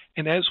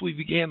 And as we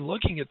began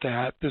looking at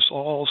that, this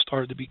all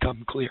started to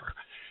become clear,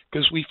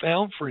 because we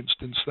found, for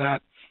instance,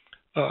 that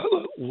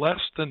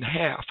less than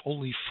half,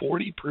 only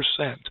 40%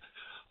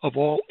 of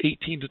all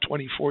 18 to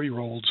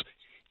 24-year-olds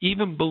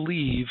even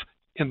believe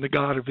in the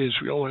God of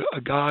Israel,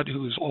 a God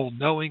who is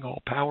all-knowing,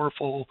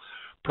 all-powerful,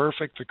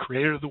 perfect, the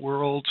creator of the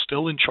world,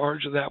 still in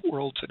charge of that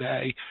world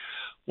today.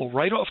 Well,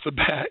 right off the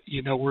bat,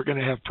 we're going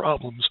to have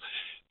problems,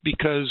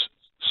 because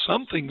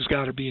something's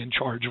got to be in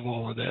charge of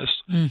all of this.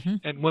 Mm-hmm.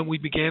 And when we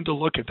began to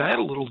look at that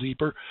a little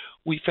deeper,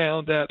 we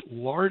found that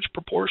large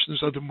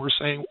proportions of them were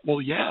saying,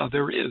 well, yeah,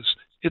 there is.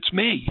 It's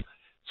me.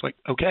 It's like,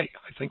 okay,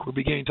 I think we're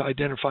beginning to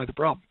identify the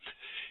problem.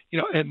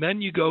 And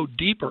then you go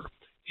deeper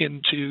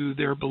into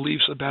their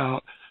beliefs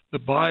about the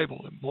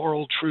Bible and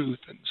moral truth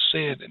and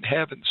sin and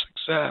heaven,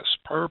 success,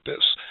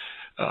 purpose,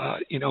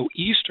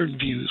 Eastern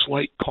views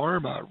like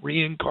karma,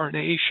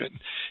 reincarnation,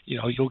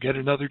 you'll get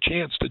another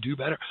chance to do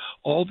better,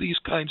 all these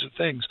kinds of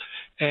things.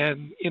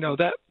 And,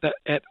 that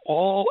it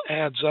all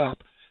adds up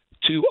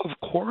to, of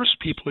course,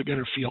 people are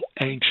going to feel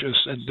anxious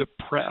and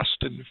depressed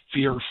and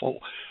fearful.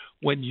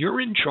 When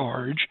you're in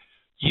charge,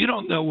 you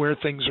don't know where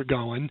things are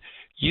going.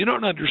 You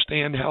don't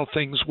understand how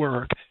things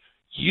work.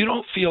 You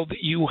don't feel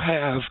that you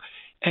have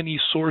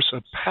any source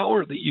of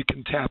power that you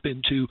can tap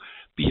into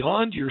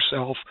beyond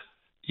yourself.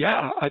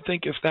 Yeah, I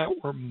think if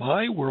that were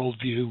my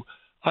worldview,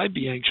 I'd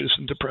be anxious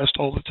and depressed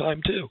all the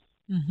time too.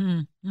 Mm-hmm,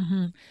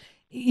 mm-hmm.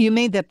 You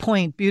made that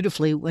point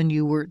beautifully when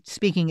you were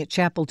speaking at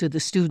chapel to the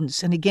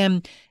students. And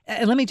again,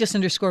 let me just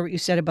underscore what you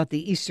said about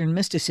the Eastern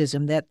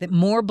mysticism, that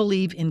more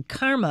believe in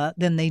karma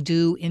than they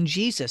do in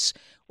Jesus.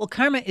 Well,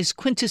 karma is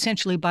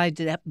quintessentially,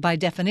 by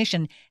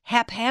definition,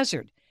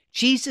 haphazard.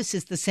 Jesus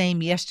is the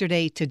same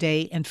yesterday,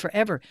 today, and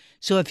forever.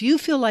 So if you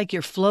feel like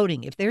you're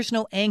floating, if there's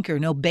no anchor,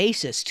 no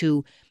basis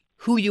to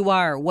who you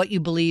are, what you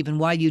believe, and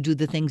why you do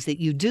the things that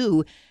you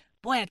do,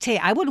 boy, I tell you,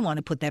 I wouldn't want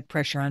to put that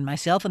pressure on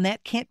myself, and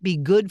that can't be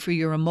good for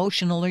your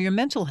emotional or your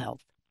mental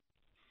health.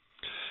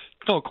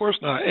 No, of course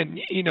not. And,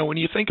 when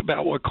you think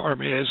about what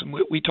karma is, and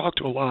we talk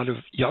to a lot of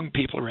young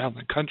people around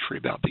the country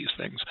about these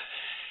things,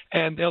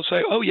 and they'll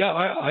say, oh, yeah,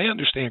 I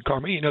understand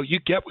karma. You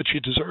get what you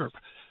deserve.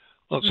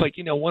 Well, it's like,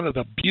 one of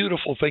the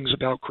beautiful things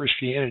about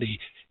Christianity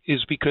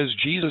is because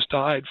Jesus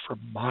died for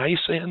my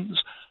sins,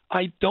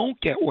 I don't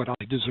get what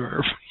I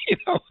deserve,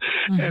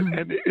 Mm-hmm.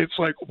 And it's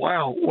like,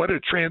 wow, what a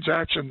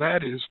transaction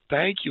that is.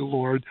 Thank you,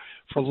 Lord,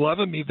 for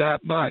loving me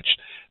that much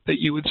that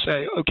you would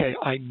say, okay,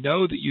 I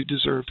know that you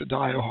deserve to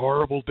die a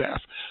horrible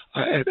death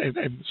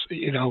and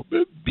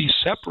be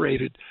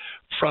separated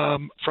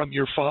from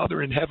your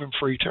Father in heaven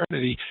for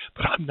eternity,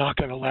 but I'm not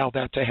going to allow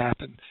that to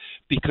happen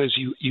because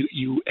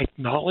you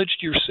acknowledged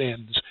your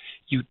sins,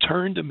 you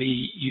turned to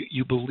me,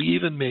 you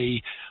believe in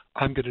me,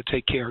 I'm going to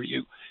take care of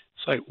you.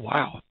 It's like,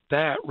 wow,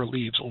 that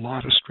relieves a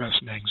lot of stress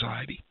and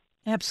anxiety.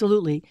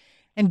 Absolutely.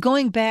 And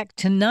going back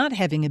to not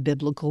having a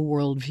biblical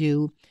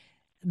worldview,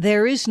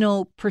 there is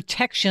no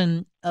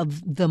protection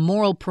of the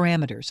moral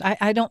parameters.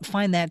 I don't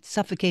find that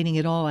suffocating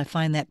at all. I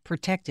find that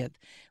protective.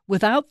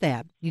 Without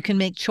that, you can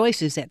make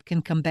choices that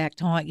can come back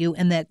to haunt you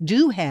and that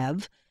do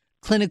have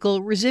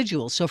clinical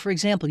residuals. So, for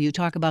example, you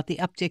talk about the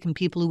uptick in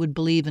people who would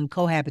believe in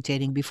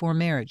cohabitating before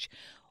marriage,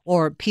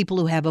 or people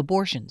who have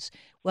abortions.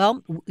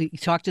 Well, you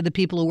talk to the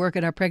people who work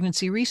at our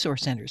pregnancy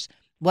resource centers.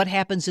 What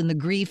happens in the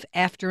grief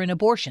after an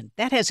abortion?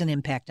 That has an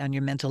impact on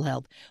your mental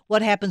health.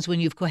 What happens when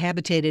you've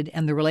cohabitated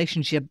and the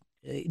relationship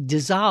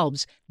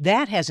dissolves?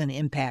 That has an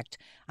impact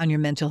on your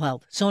mental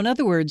health. So in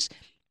other words,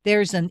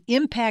 there's an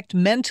impact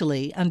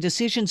mentally on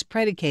decisions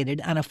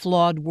predicated on a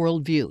flawed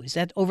worldview. Is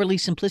that overly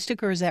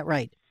simplistic, or is that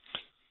right?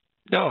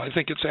 No, I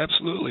think it's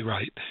absolutely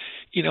right.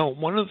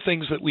 One of the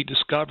things that we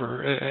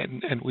discover,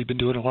 and we've been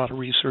doing a lot of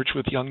research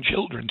with young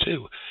children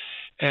too,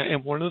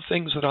 and one of the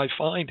things that I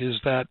find is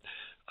that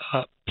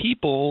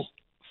people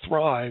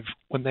thrive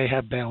when they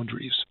have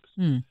boundaries.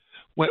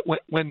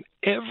 When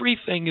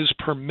everything is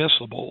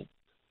permissible,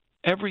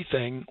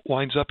 everything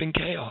winds up in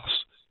chaos.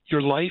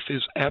 Your life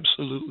is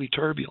absolutely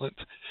turbulent.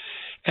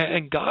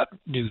 And God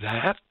knew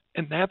that,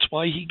 and that's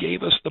why he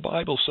gave us the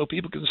Bible, so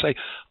people can say,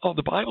 oh,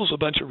 the Bible's a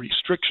bunch of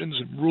restrictions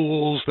and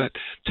rules that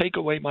take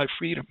away my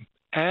freedom.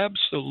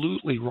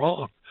 Absolutely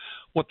wrong.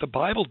 What the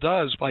Bible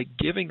does by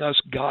giving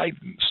us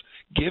guidance,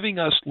 giving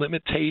us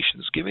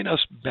limitations, giving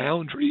us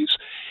boundaries,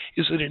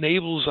 is it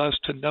enables us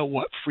to know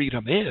what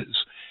freedom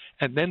is,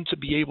 and then to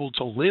be able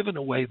to live in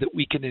a way that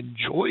we can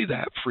enjoy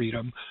that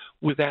freedom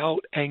without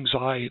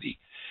anxiety.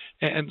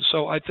 And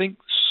so I think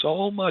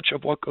so much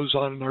of what goes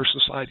on in our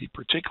society,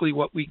 particularly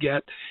what we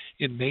get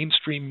in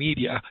mainstream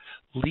media,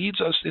 leads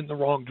us in the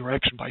wrong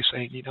direction by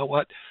saying, you know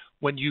what,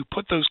 when you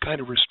put those kind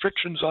of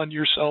restrictions on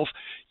yourself,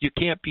 you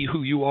can't be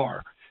who you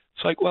are.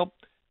 It's like, well,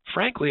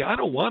 frankly, I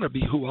don't want to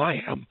be who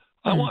I am.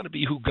 I want to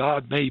be who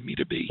God made me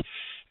to be.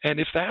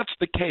 And if that's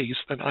the case,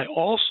 then I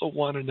also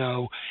want to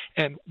know,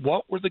 and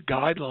what were the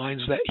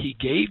guidelines that he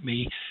gave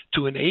me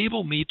to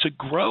enable me to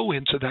grow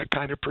into that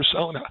kind of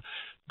persona?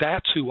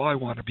 That's who I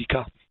want to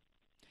become.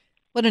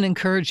 What an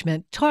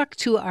encouragement. Talk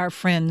to our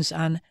friends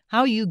on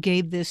how you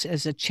gave this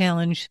as a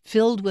challenge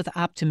filled with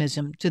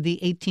optimism to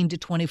the 18 to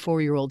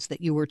 24-year-olds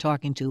that you were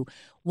talking to.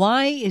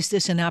 Why is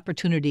this an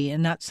opportunity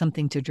and not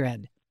something to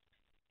dread?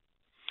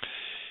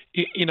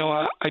 You know,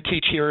 I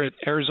teach here at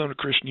Arizona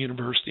Christian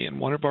University, and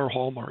one of our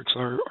hallmarks,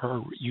 our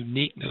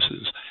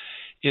uniquenesses,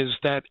 is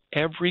that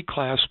every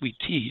class we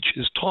teach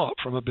is taught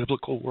from a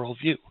biblical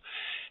worldview.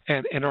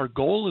 And our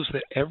goal is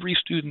that every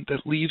student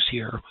that leaves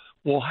here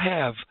will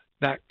have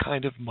that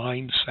kind of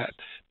mindset,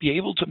 be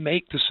able to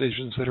make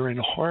decisions that are in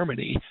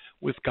harmony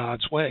with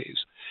God's ways.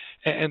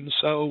 And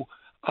so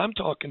I'm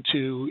talking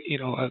to,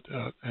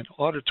 an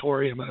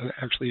auditorium,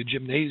 actually a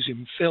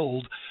gymnasium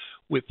filled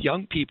with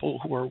young people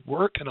who are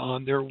working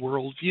on their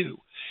worldview.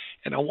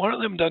 And I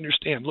want them to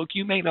understand, look,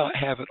 you may not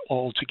have it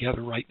all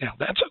together right now.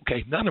 That's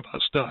okay. None of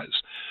us does.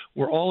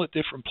 We're all at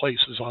different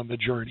places on the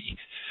journey.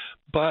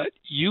 But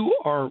you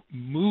are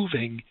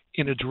moving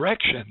in a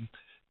direction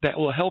that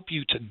will help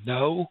you to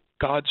know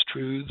God's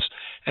truths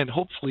and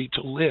hopefully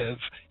to live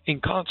in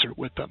concert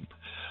with them.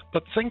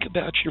 But think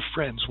about your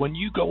friends. When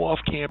you go off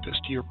campus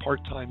to your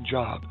part-time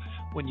job,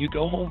 when you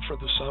go home for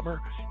the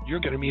summer, you're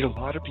going to meet a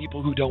lot of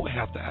people who don't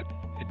have that,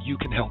 and you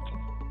can help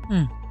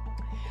them.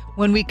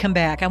 When we come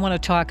back, I want to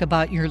talk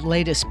about your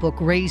latest book,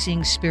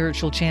 Raising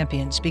Spiritual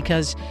Champions,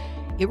 because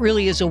it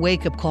really is a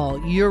wake-up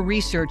call. Your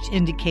research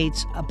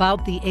indicates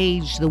about the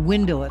age, the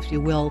window, if you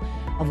will,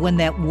 of when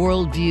that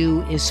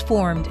worldview is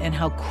formed and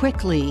how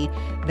quickly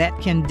that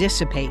can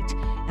dissipate.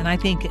 And I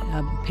think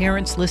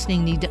parents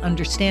listening need to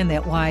understand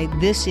that, why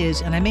this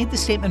is, and I made the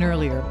statement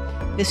earlier,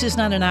 this is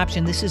not an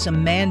option. This is a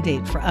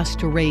mandate for us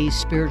to raise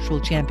spiritual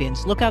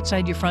champions. Look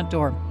outside your front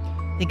door.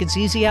 Think it's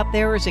easy out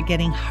there, or is it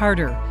getting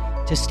harder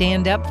to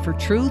stand up for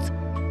truth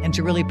and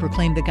to really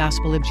proclaim the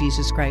gospel of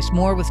Jesus Christ?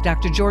 More with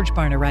Dr. George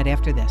Barna right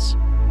after this.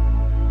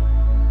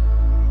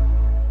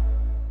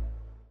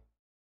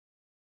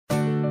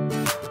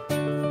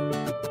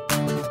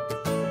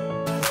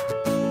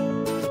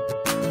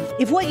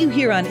 If what you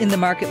hear on In the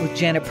Market with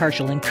Janet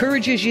Parshall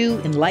encourages you,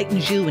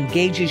 enlightens you,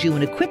 engages you,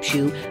 and equips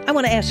you, I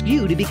want to ask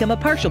you to become a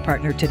Parshall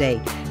partner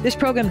today. This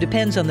program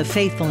depends on the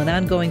faithful and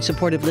ongoing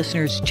support of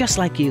listeners just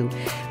like you.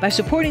 By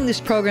supporting this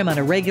program on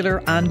a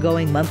regular,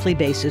 ongoing, monthly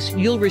basis,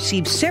 you'll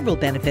receive several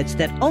benefits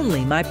that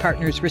only my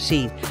partners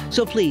receive.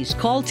 So please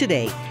call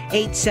today,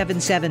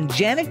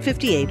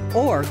 877-JANET58,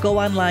 or go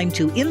online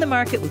to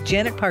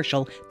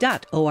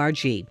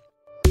inthemarketwithjanetparshall.org.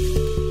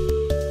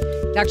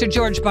 Dr.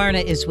 George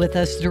Barna is with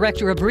us,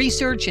 Director of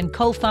Research and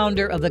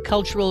co-founder of the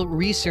Cultural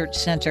Research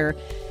Center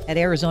at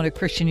Arizona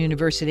Christian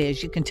University.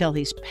 As you can tell,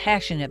 he's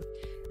passionate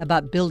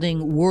about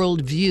building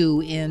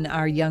worldview in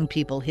our young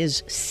people.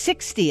 His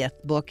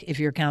 60th book, if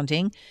you're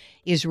counting,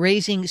 is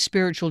Raising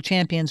Spiritual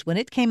Champions. When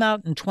it came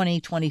out in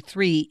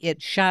 2023,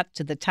 it shot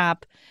to the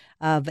top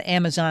of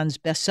Amazon's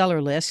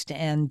bestseller list,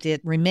 and it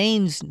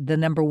remains the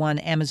number one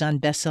Amazon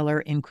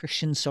bestseller in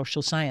Christian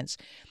social science.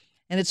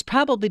 And it's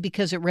probably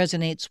because it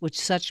resonates with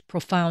such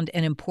profound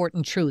and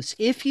important truths.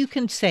 If you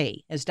can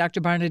say, as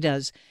Dr. Barna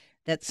does,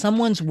 that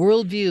someone's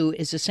worldview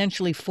is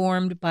essentially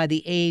formed by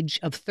the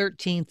age of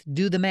 13th,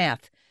 do the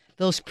math.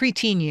 Those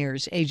preteen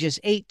years, ages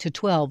 8 to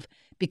 12,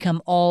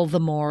 become all the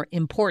more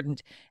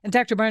important. And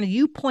Dr. Barna,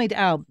 you point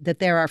out that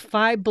there are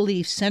 5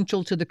 beliefs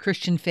central to the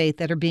Christian faith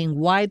that are being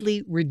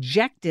widely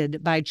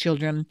rejected by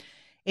children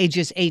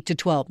ages 8 to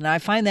 12. Now, I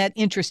find that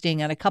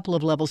interesting on a couple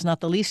of levels, not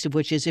the least of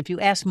which is if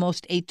you ask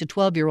most 8 to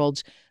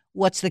 12-year-olds,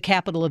 what's the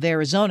capital of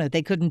Arizona,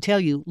 they couldn't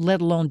tell you,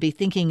 let alone be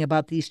thinking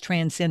about these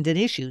transcendent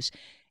issues.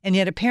 And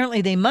yet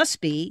apparently they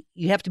must be.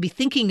 You have to be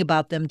thinking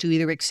about them to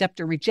either accept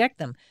or reject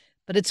them.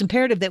 But it's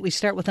imperative that we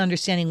start with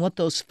understanding what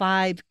those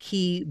 5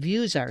 key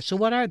views are. So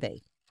what are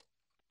they?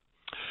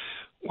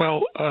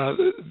 Well,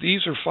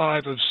 these are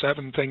 5 of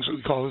 7 things that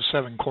we call the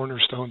 7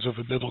 cornerstones of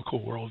a biblical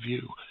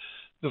worldview.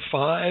 The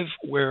 5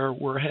 where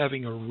we're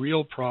having a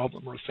real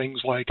problem are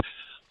things like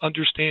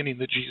understanding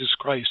that Jesus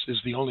Christ is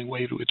the only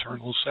way to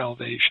eternal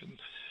salvation,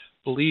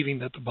 believing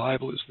that the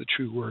Bible is the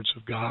true words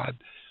of God,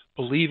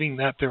 believing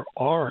that there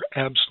are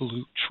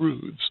absolute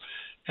truths,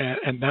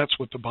 and that's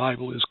what the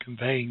Bible is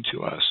conveying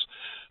to us,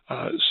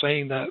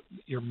 saying that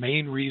your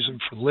main reason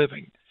for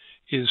living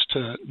is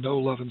to know,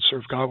 love, and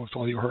serve God with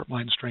all your heart,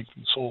 mind, strength,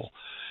 and soul,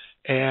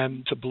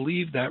 and to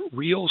believe that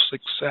real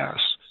success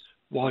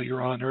while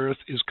you're on earth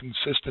is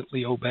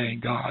consistently obeying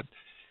God.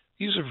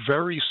 These are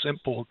very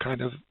simple kind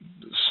of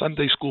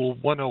Sunday school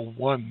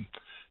 101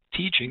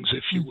 teachings,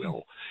 if you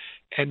will.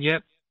 And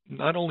yet,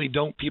 not only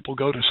don't people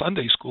go to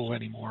Sunday school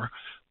anymore,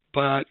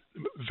 but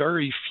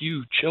very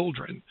few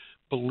children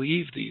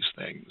believe these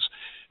things.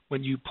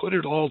 When you put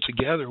it all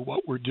together,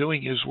 what we're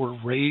doing is we're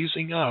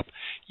raising up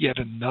yet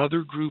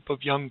another group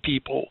of young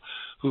people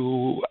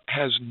who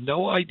has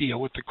no idea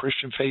what the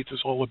Christian faith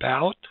is all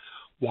about,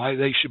 why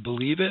they should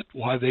believe it,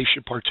 why they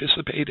should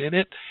participate in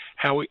it,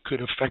 how it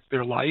could affect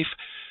their life.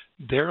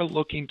 They're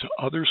looking to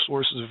other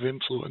sources of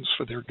influence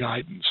for their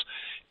guidance,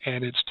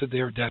 and it's to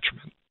their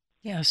detriment.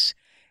 Yes,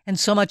 and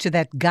so much of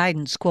that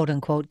guidance, quote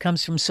unquote,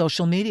 comes from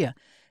social media.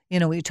 You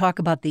know, we talk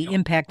about the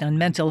impact on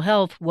mental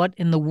health. What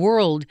in the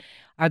world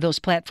are those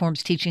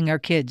platforms teaching our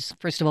kids?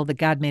 First of all, that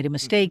God made a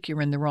mistake.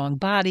 You're in the wrong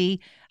body.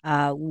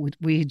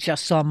 We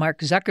just saw Mark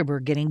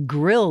Zuckerberg getting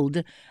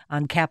grilled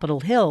on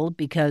Capitol Hill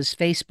because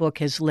Facebook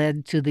has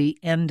led to the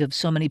end of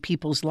so many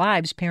people's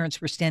lives.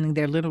 Parents were standing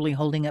there literally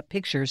holding up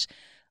pictures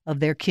of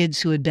their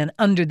kids who had been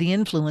under the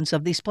influence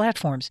of these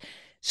platforms.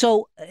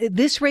 So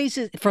this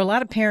raises, for a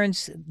lot of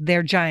parents,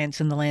 they're giants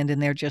in the land and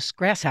they're just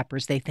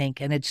grasshoppers, they think,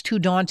 and it's too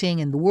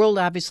daunting, and the world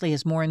obviously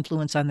has more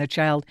influence on their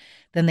child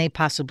than they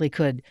possibly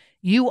could.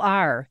 You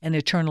are an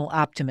eternal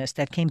optimist.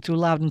 That came through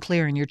loud and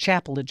clear in your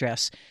chapel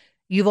address.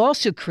 You've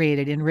also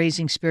created, in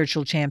Raising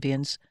Spiritual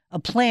Champions, a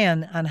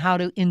plan on how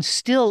to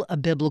instill a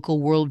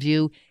biblical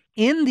worldview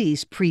in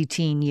these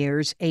preteen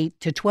years, 8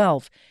 to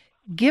 12.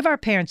 Give our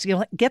parents,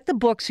 get the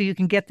book so you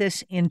can get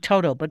this in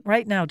toto. But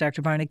right now,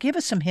 Dr. Barna, give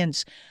us some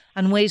hints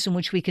on ways in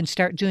which we can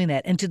start doing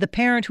that. And to the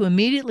parent who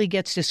immediately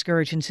gets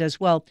discouraged and says,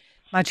 well,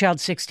 my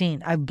child's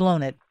 16, I've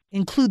blown it,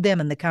 include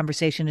them in the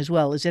conversation as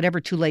well. Is it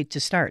ever too late to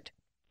start?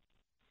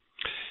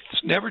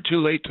 It's never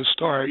too late to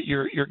start.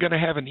 You're going to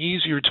have an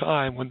easier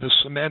time when the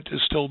cement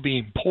is still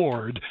being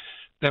poured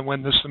than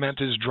when the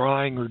cement is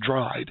drying or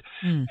dried.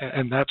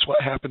 And that's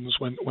what happens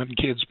when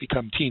kids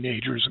become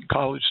teenagers and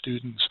college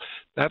students.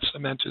 That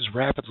cement is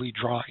rapidly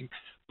drying.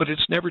 But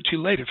it's never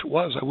too late. If it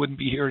was, I wouldn't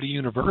be here at a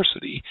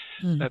university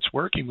that's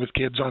working with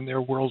kids on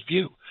their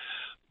worldview.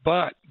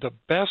 But the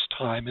best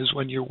time is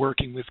when you're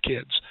working with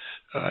kids,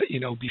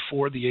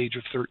 before the age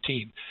of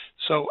 13.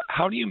 So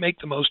how do you make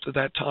the most of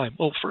that time?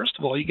 Well, first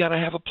of all, you got to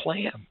have a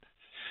plan.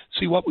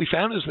 See, what we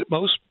found is that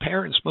most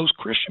parents, most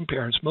Christian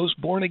parents,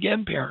 most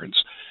born-again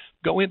parents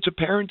go into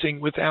parenting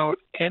without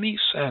any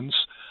sense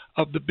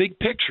of the big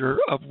picture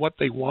of what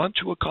they want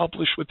to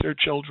accomplish with their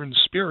children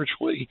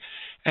spiritually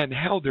and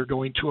how they're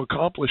going to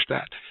accomplish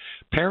that.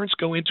 Parents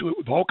go into it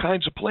with all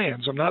kinds of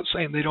plans. I'm not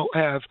saying they don't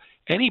have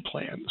any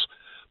plans,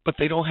 but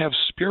they don't have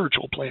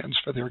spiritual plans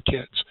for their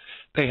kids.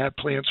 They have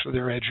plans for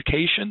their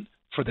education,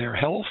 for their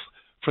health,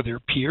 for their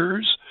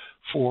peers,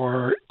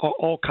 for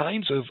all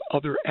kinds of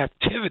other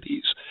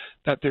activities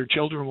that their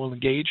children will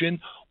engage in,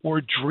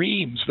 or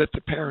dreams that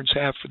the parents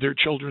have for their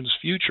children's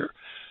future.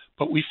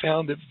 But we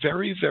found that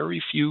very,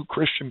 very few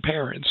Christian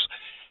parents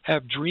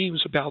have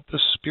dreams about the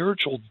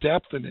spiritual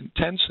depth and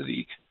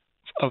intensity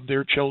of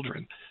their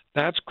children.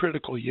 That's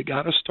critical. You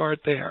got to start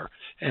there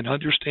and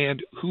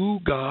understand who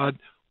God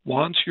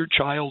wants your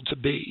child to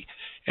be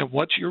and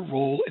what's your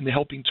role in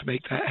helping to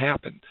make that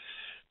happen.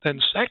 Then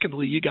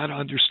secondly, you got to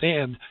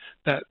understand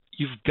that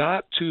you've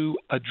got to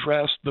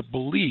address the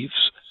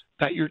beliefs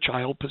that your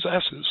child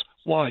possesses.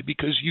 Why?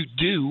 Because you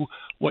do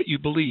what you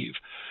believe.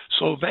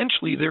 So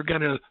eventually they're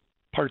going to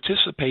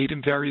participate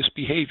in various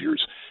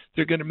behaviors.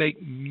 They're going to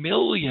make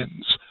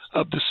millions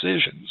of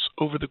decisions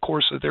over the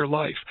course of their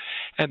life.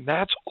 And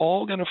that's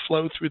all going to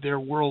flow through their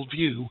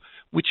worldview,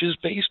 which is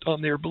based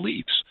on their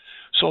beliefs.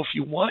 So if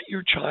you want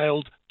your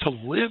child to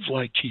live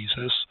like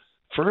Jesus,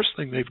 first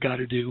thing they've got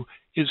to do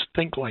is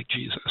think like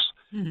Jesus,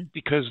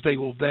 because they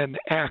will then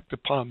act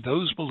upon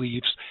those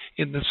beliefs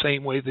in the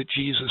same way that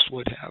Jesus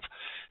would have.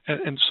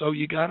 And so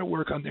you got to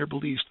work on their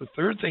beliefs. The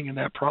third thing in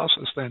that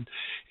process then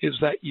is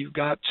that you've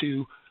got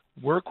to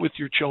work with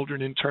your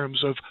children in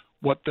terms of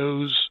what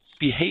those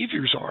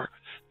behaviors are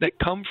that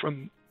come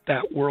from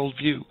that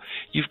worldview.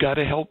 You've got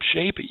to help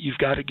shape it. You've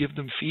got to give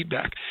them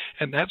feedback.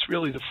 And that's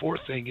really the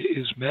fourth thing,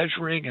 is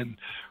measuring and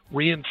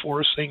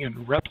reinforcing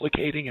and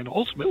replicating and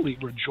ultimately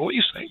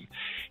rejoicing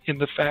in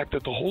the fact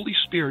that the Holy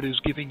Spirit is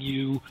giving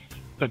you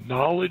the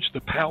knowledge,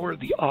 the power,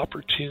 the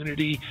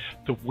opportunity,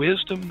 the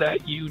wisdom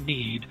that you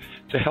need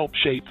to help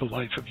shape the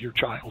life of your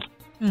child.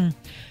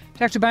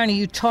 Dr. Barna,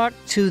 you talked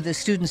to the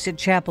students at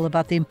Chapel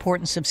about the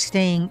importance of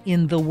staying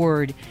in the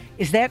Word.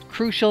 Is that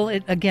crucial?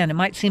 Again, it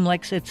might seem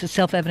like it's a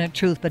self-evident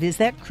truth, but is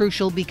that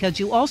crucial? Because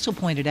you also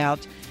pointed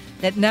out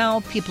that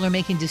now people are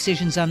making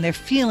decisions on their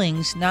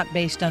feelings, not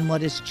based on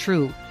what is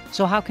true.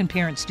 So how can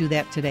parents do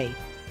that today?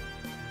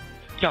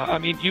 Yeah, I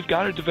mean, you've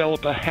got to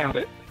develop a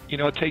habit. You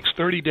know, it takes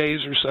 30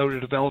 days or so to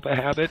develop a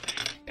habit.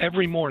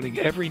 Every morning,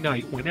 every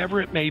night, whenever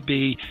it may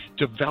be,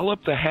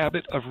 develop the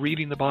habit of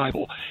reading the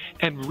Bible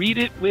and read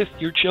it with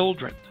your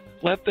children.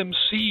 Let them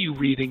see you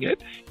reading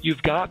it.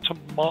 You've got to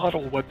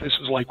model what this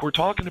is like. We're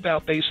talking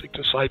about basic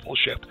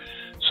discipleship.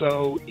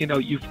 So,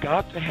 you've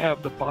got to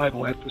have the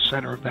Bible at the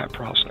center of that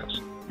process.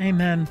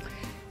 Amen.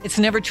 It's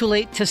never too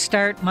late to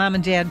start. Mom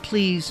and Dad,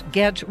 please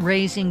get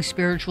Raising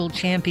Spiritual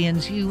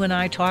Champions. You and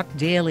I talk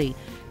daily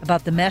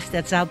about the mess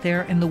that's out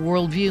there in the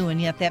worldview, and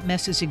yet that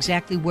mess is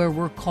exactly where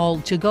we're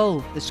called to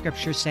go, the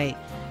scriptures say.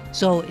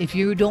 So if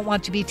you don't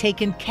want to be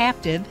taken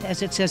captive,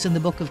 as it says in the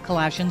book of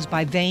Colossians,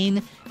 by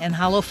vain and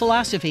hollow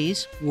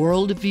philosophies,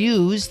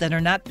 worldviews that are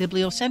not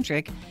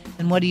bibliocentric,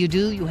 then what do?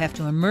 You have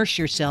to immerse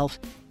yourself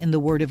in the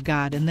Word of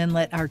God and then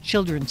let our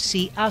children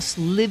see us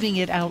living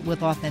it out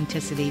with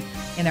authenticity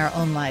in our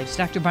own lives.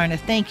 Dr. Barna,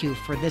 thank you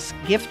for this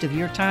gift of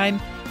your time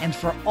and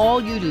for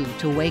all you do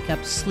to wake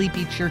up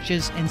sleepy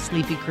churches and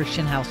sleepy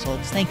Christian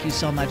households. Thank you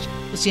so much.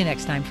 We'll see you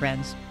next time,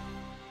 friends.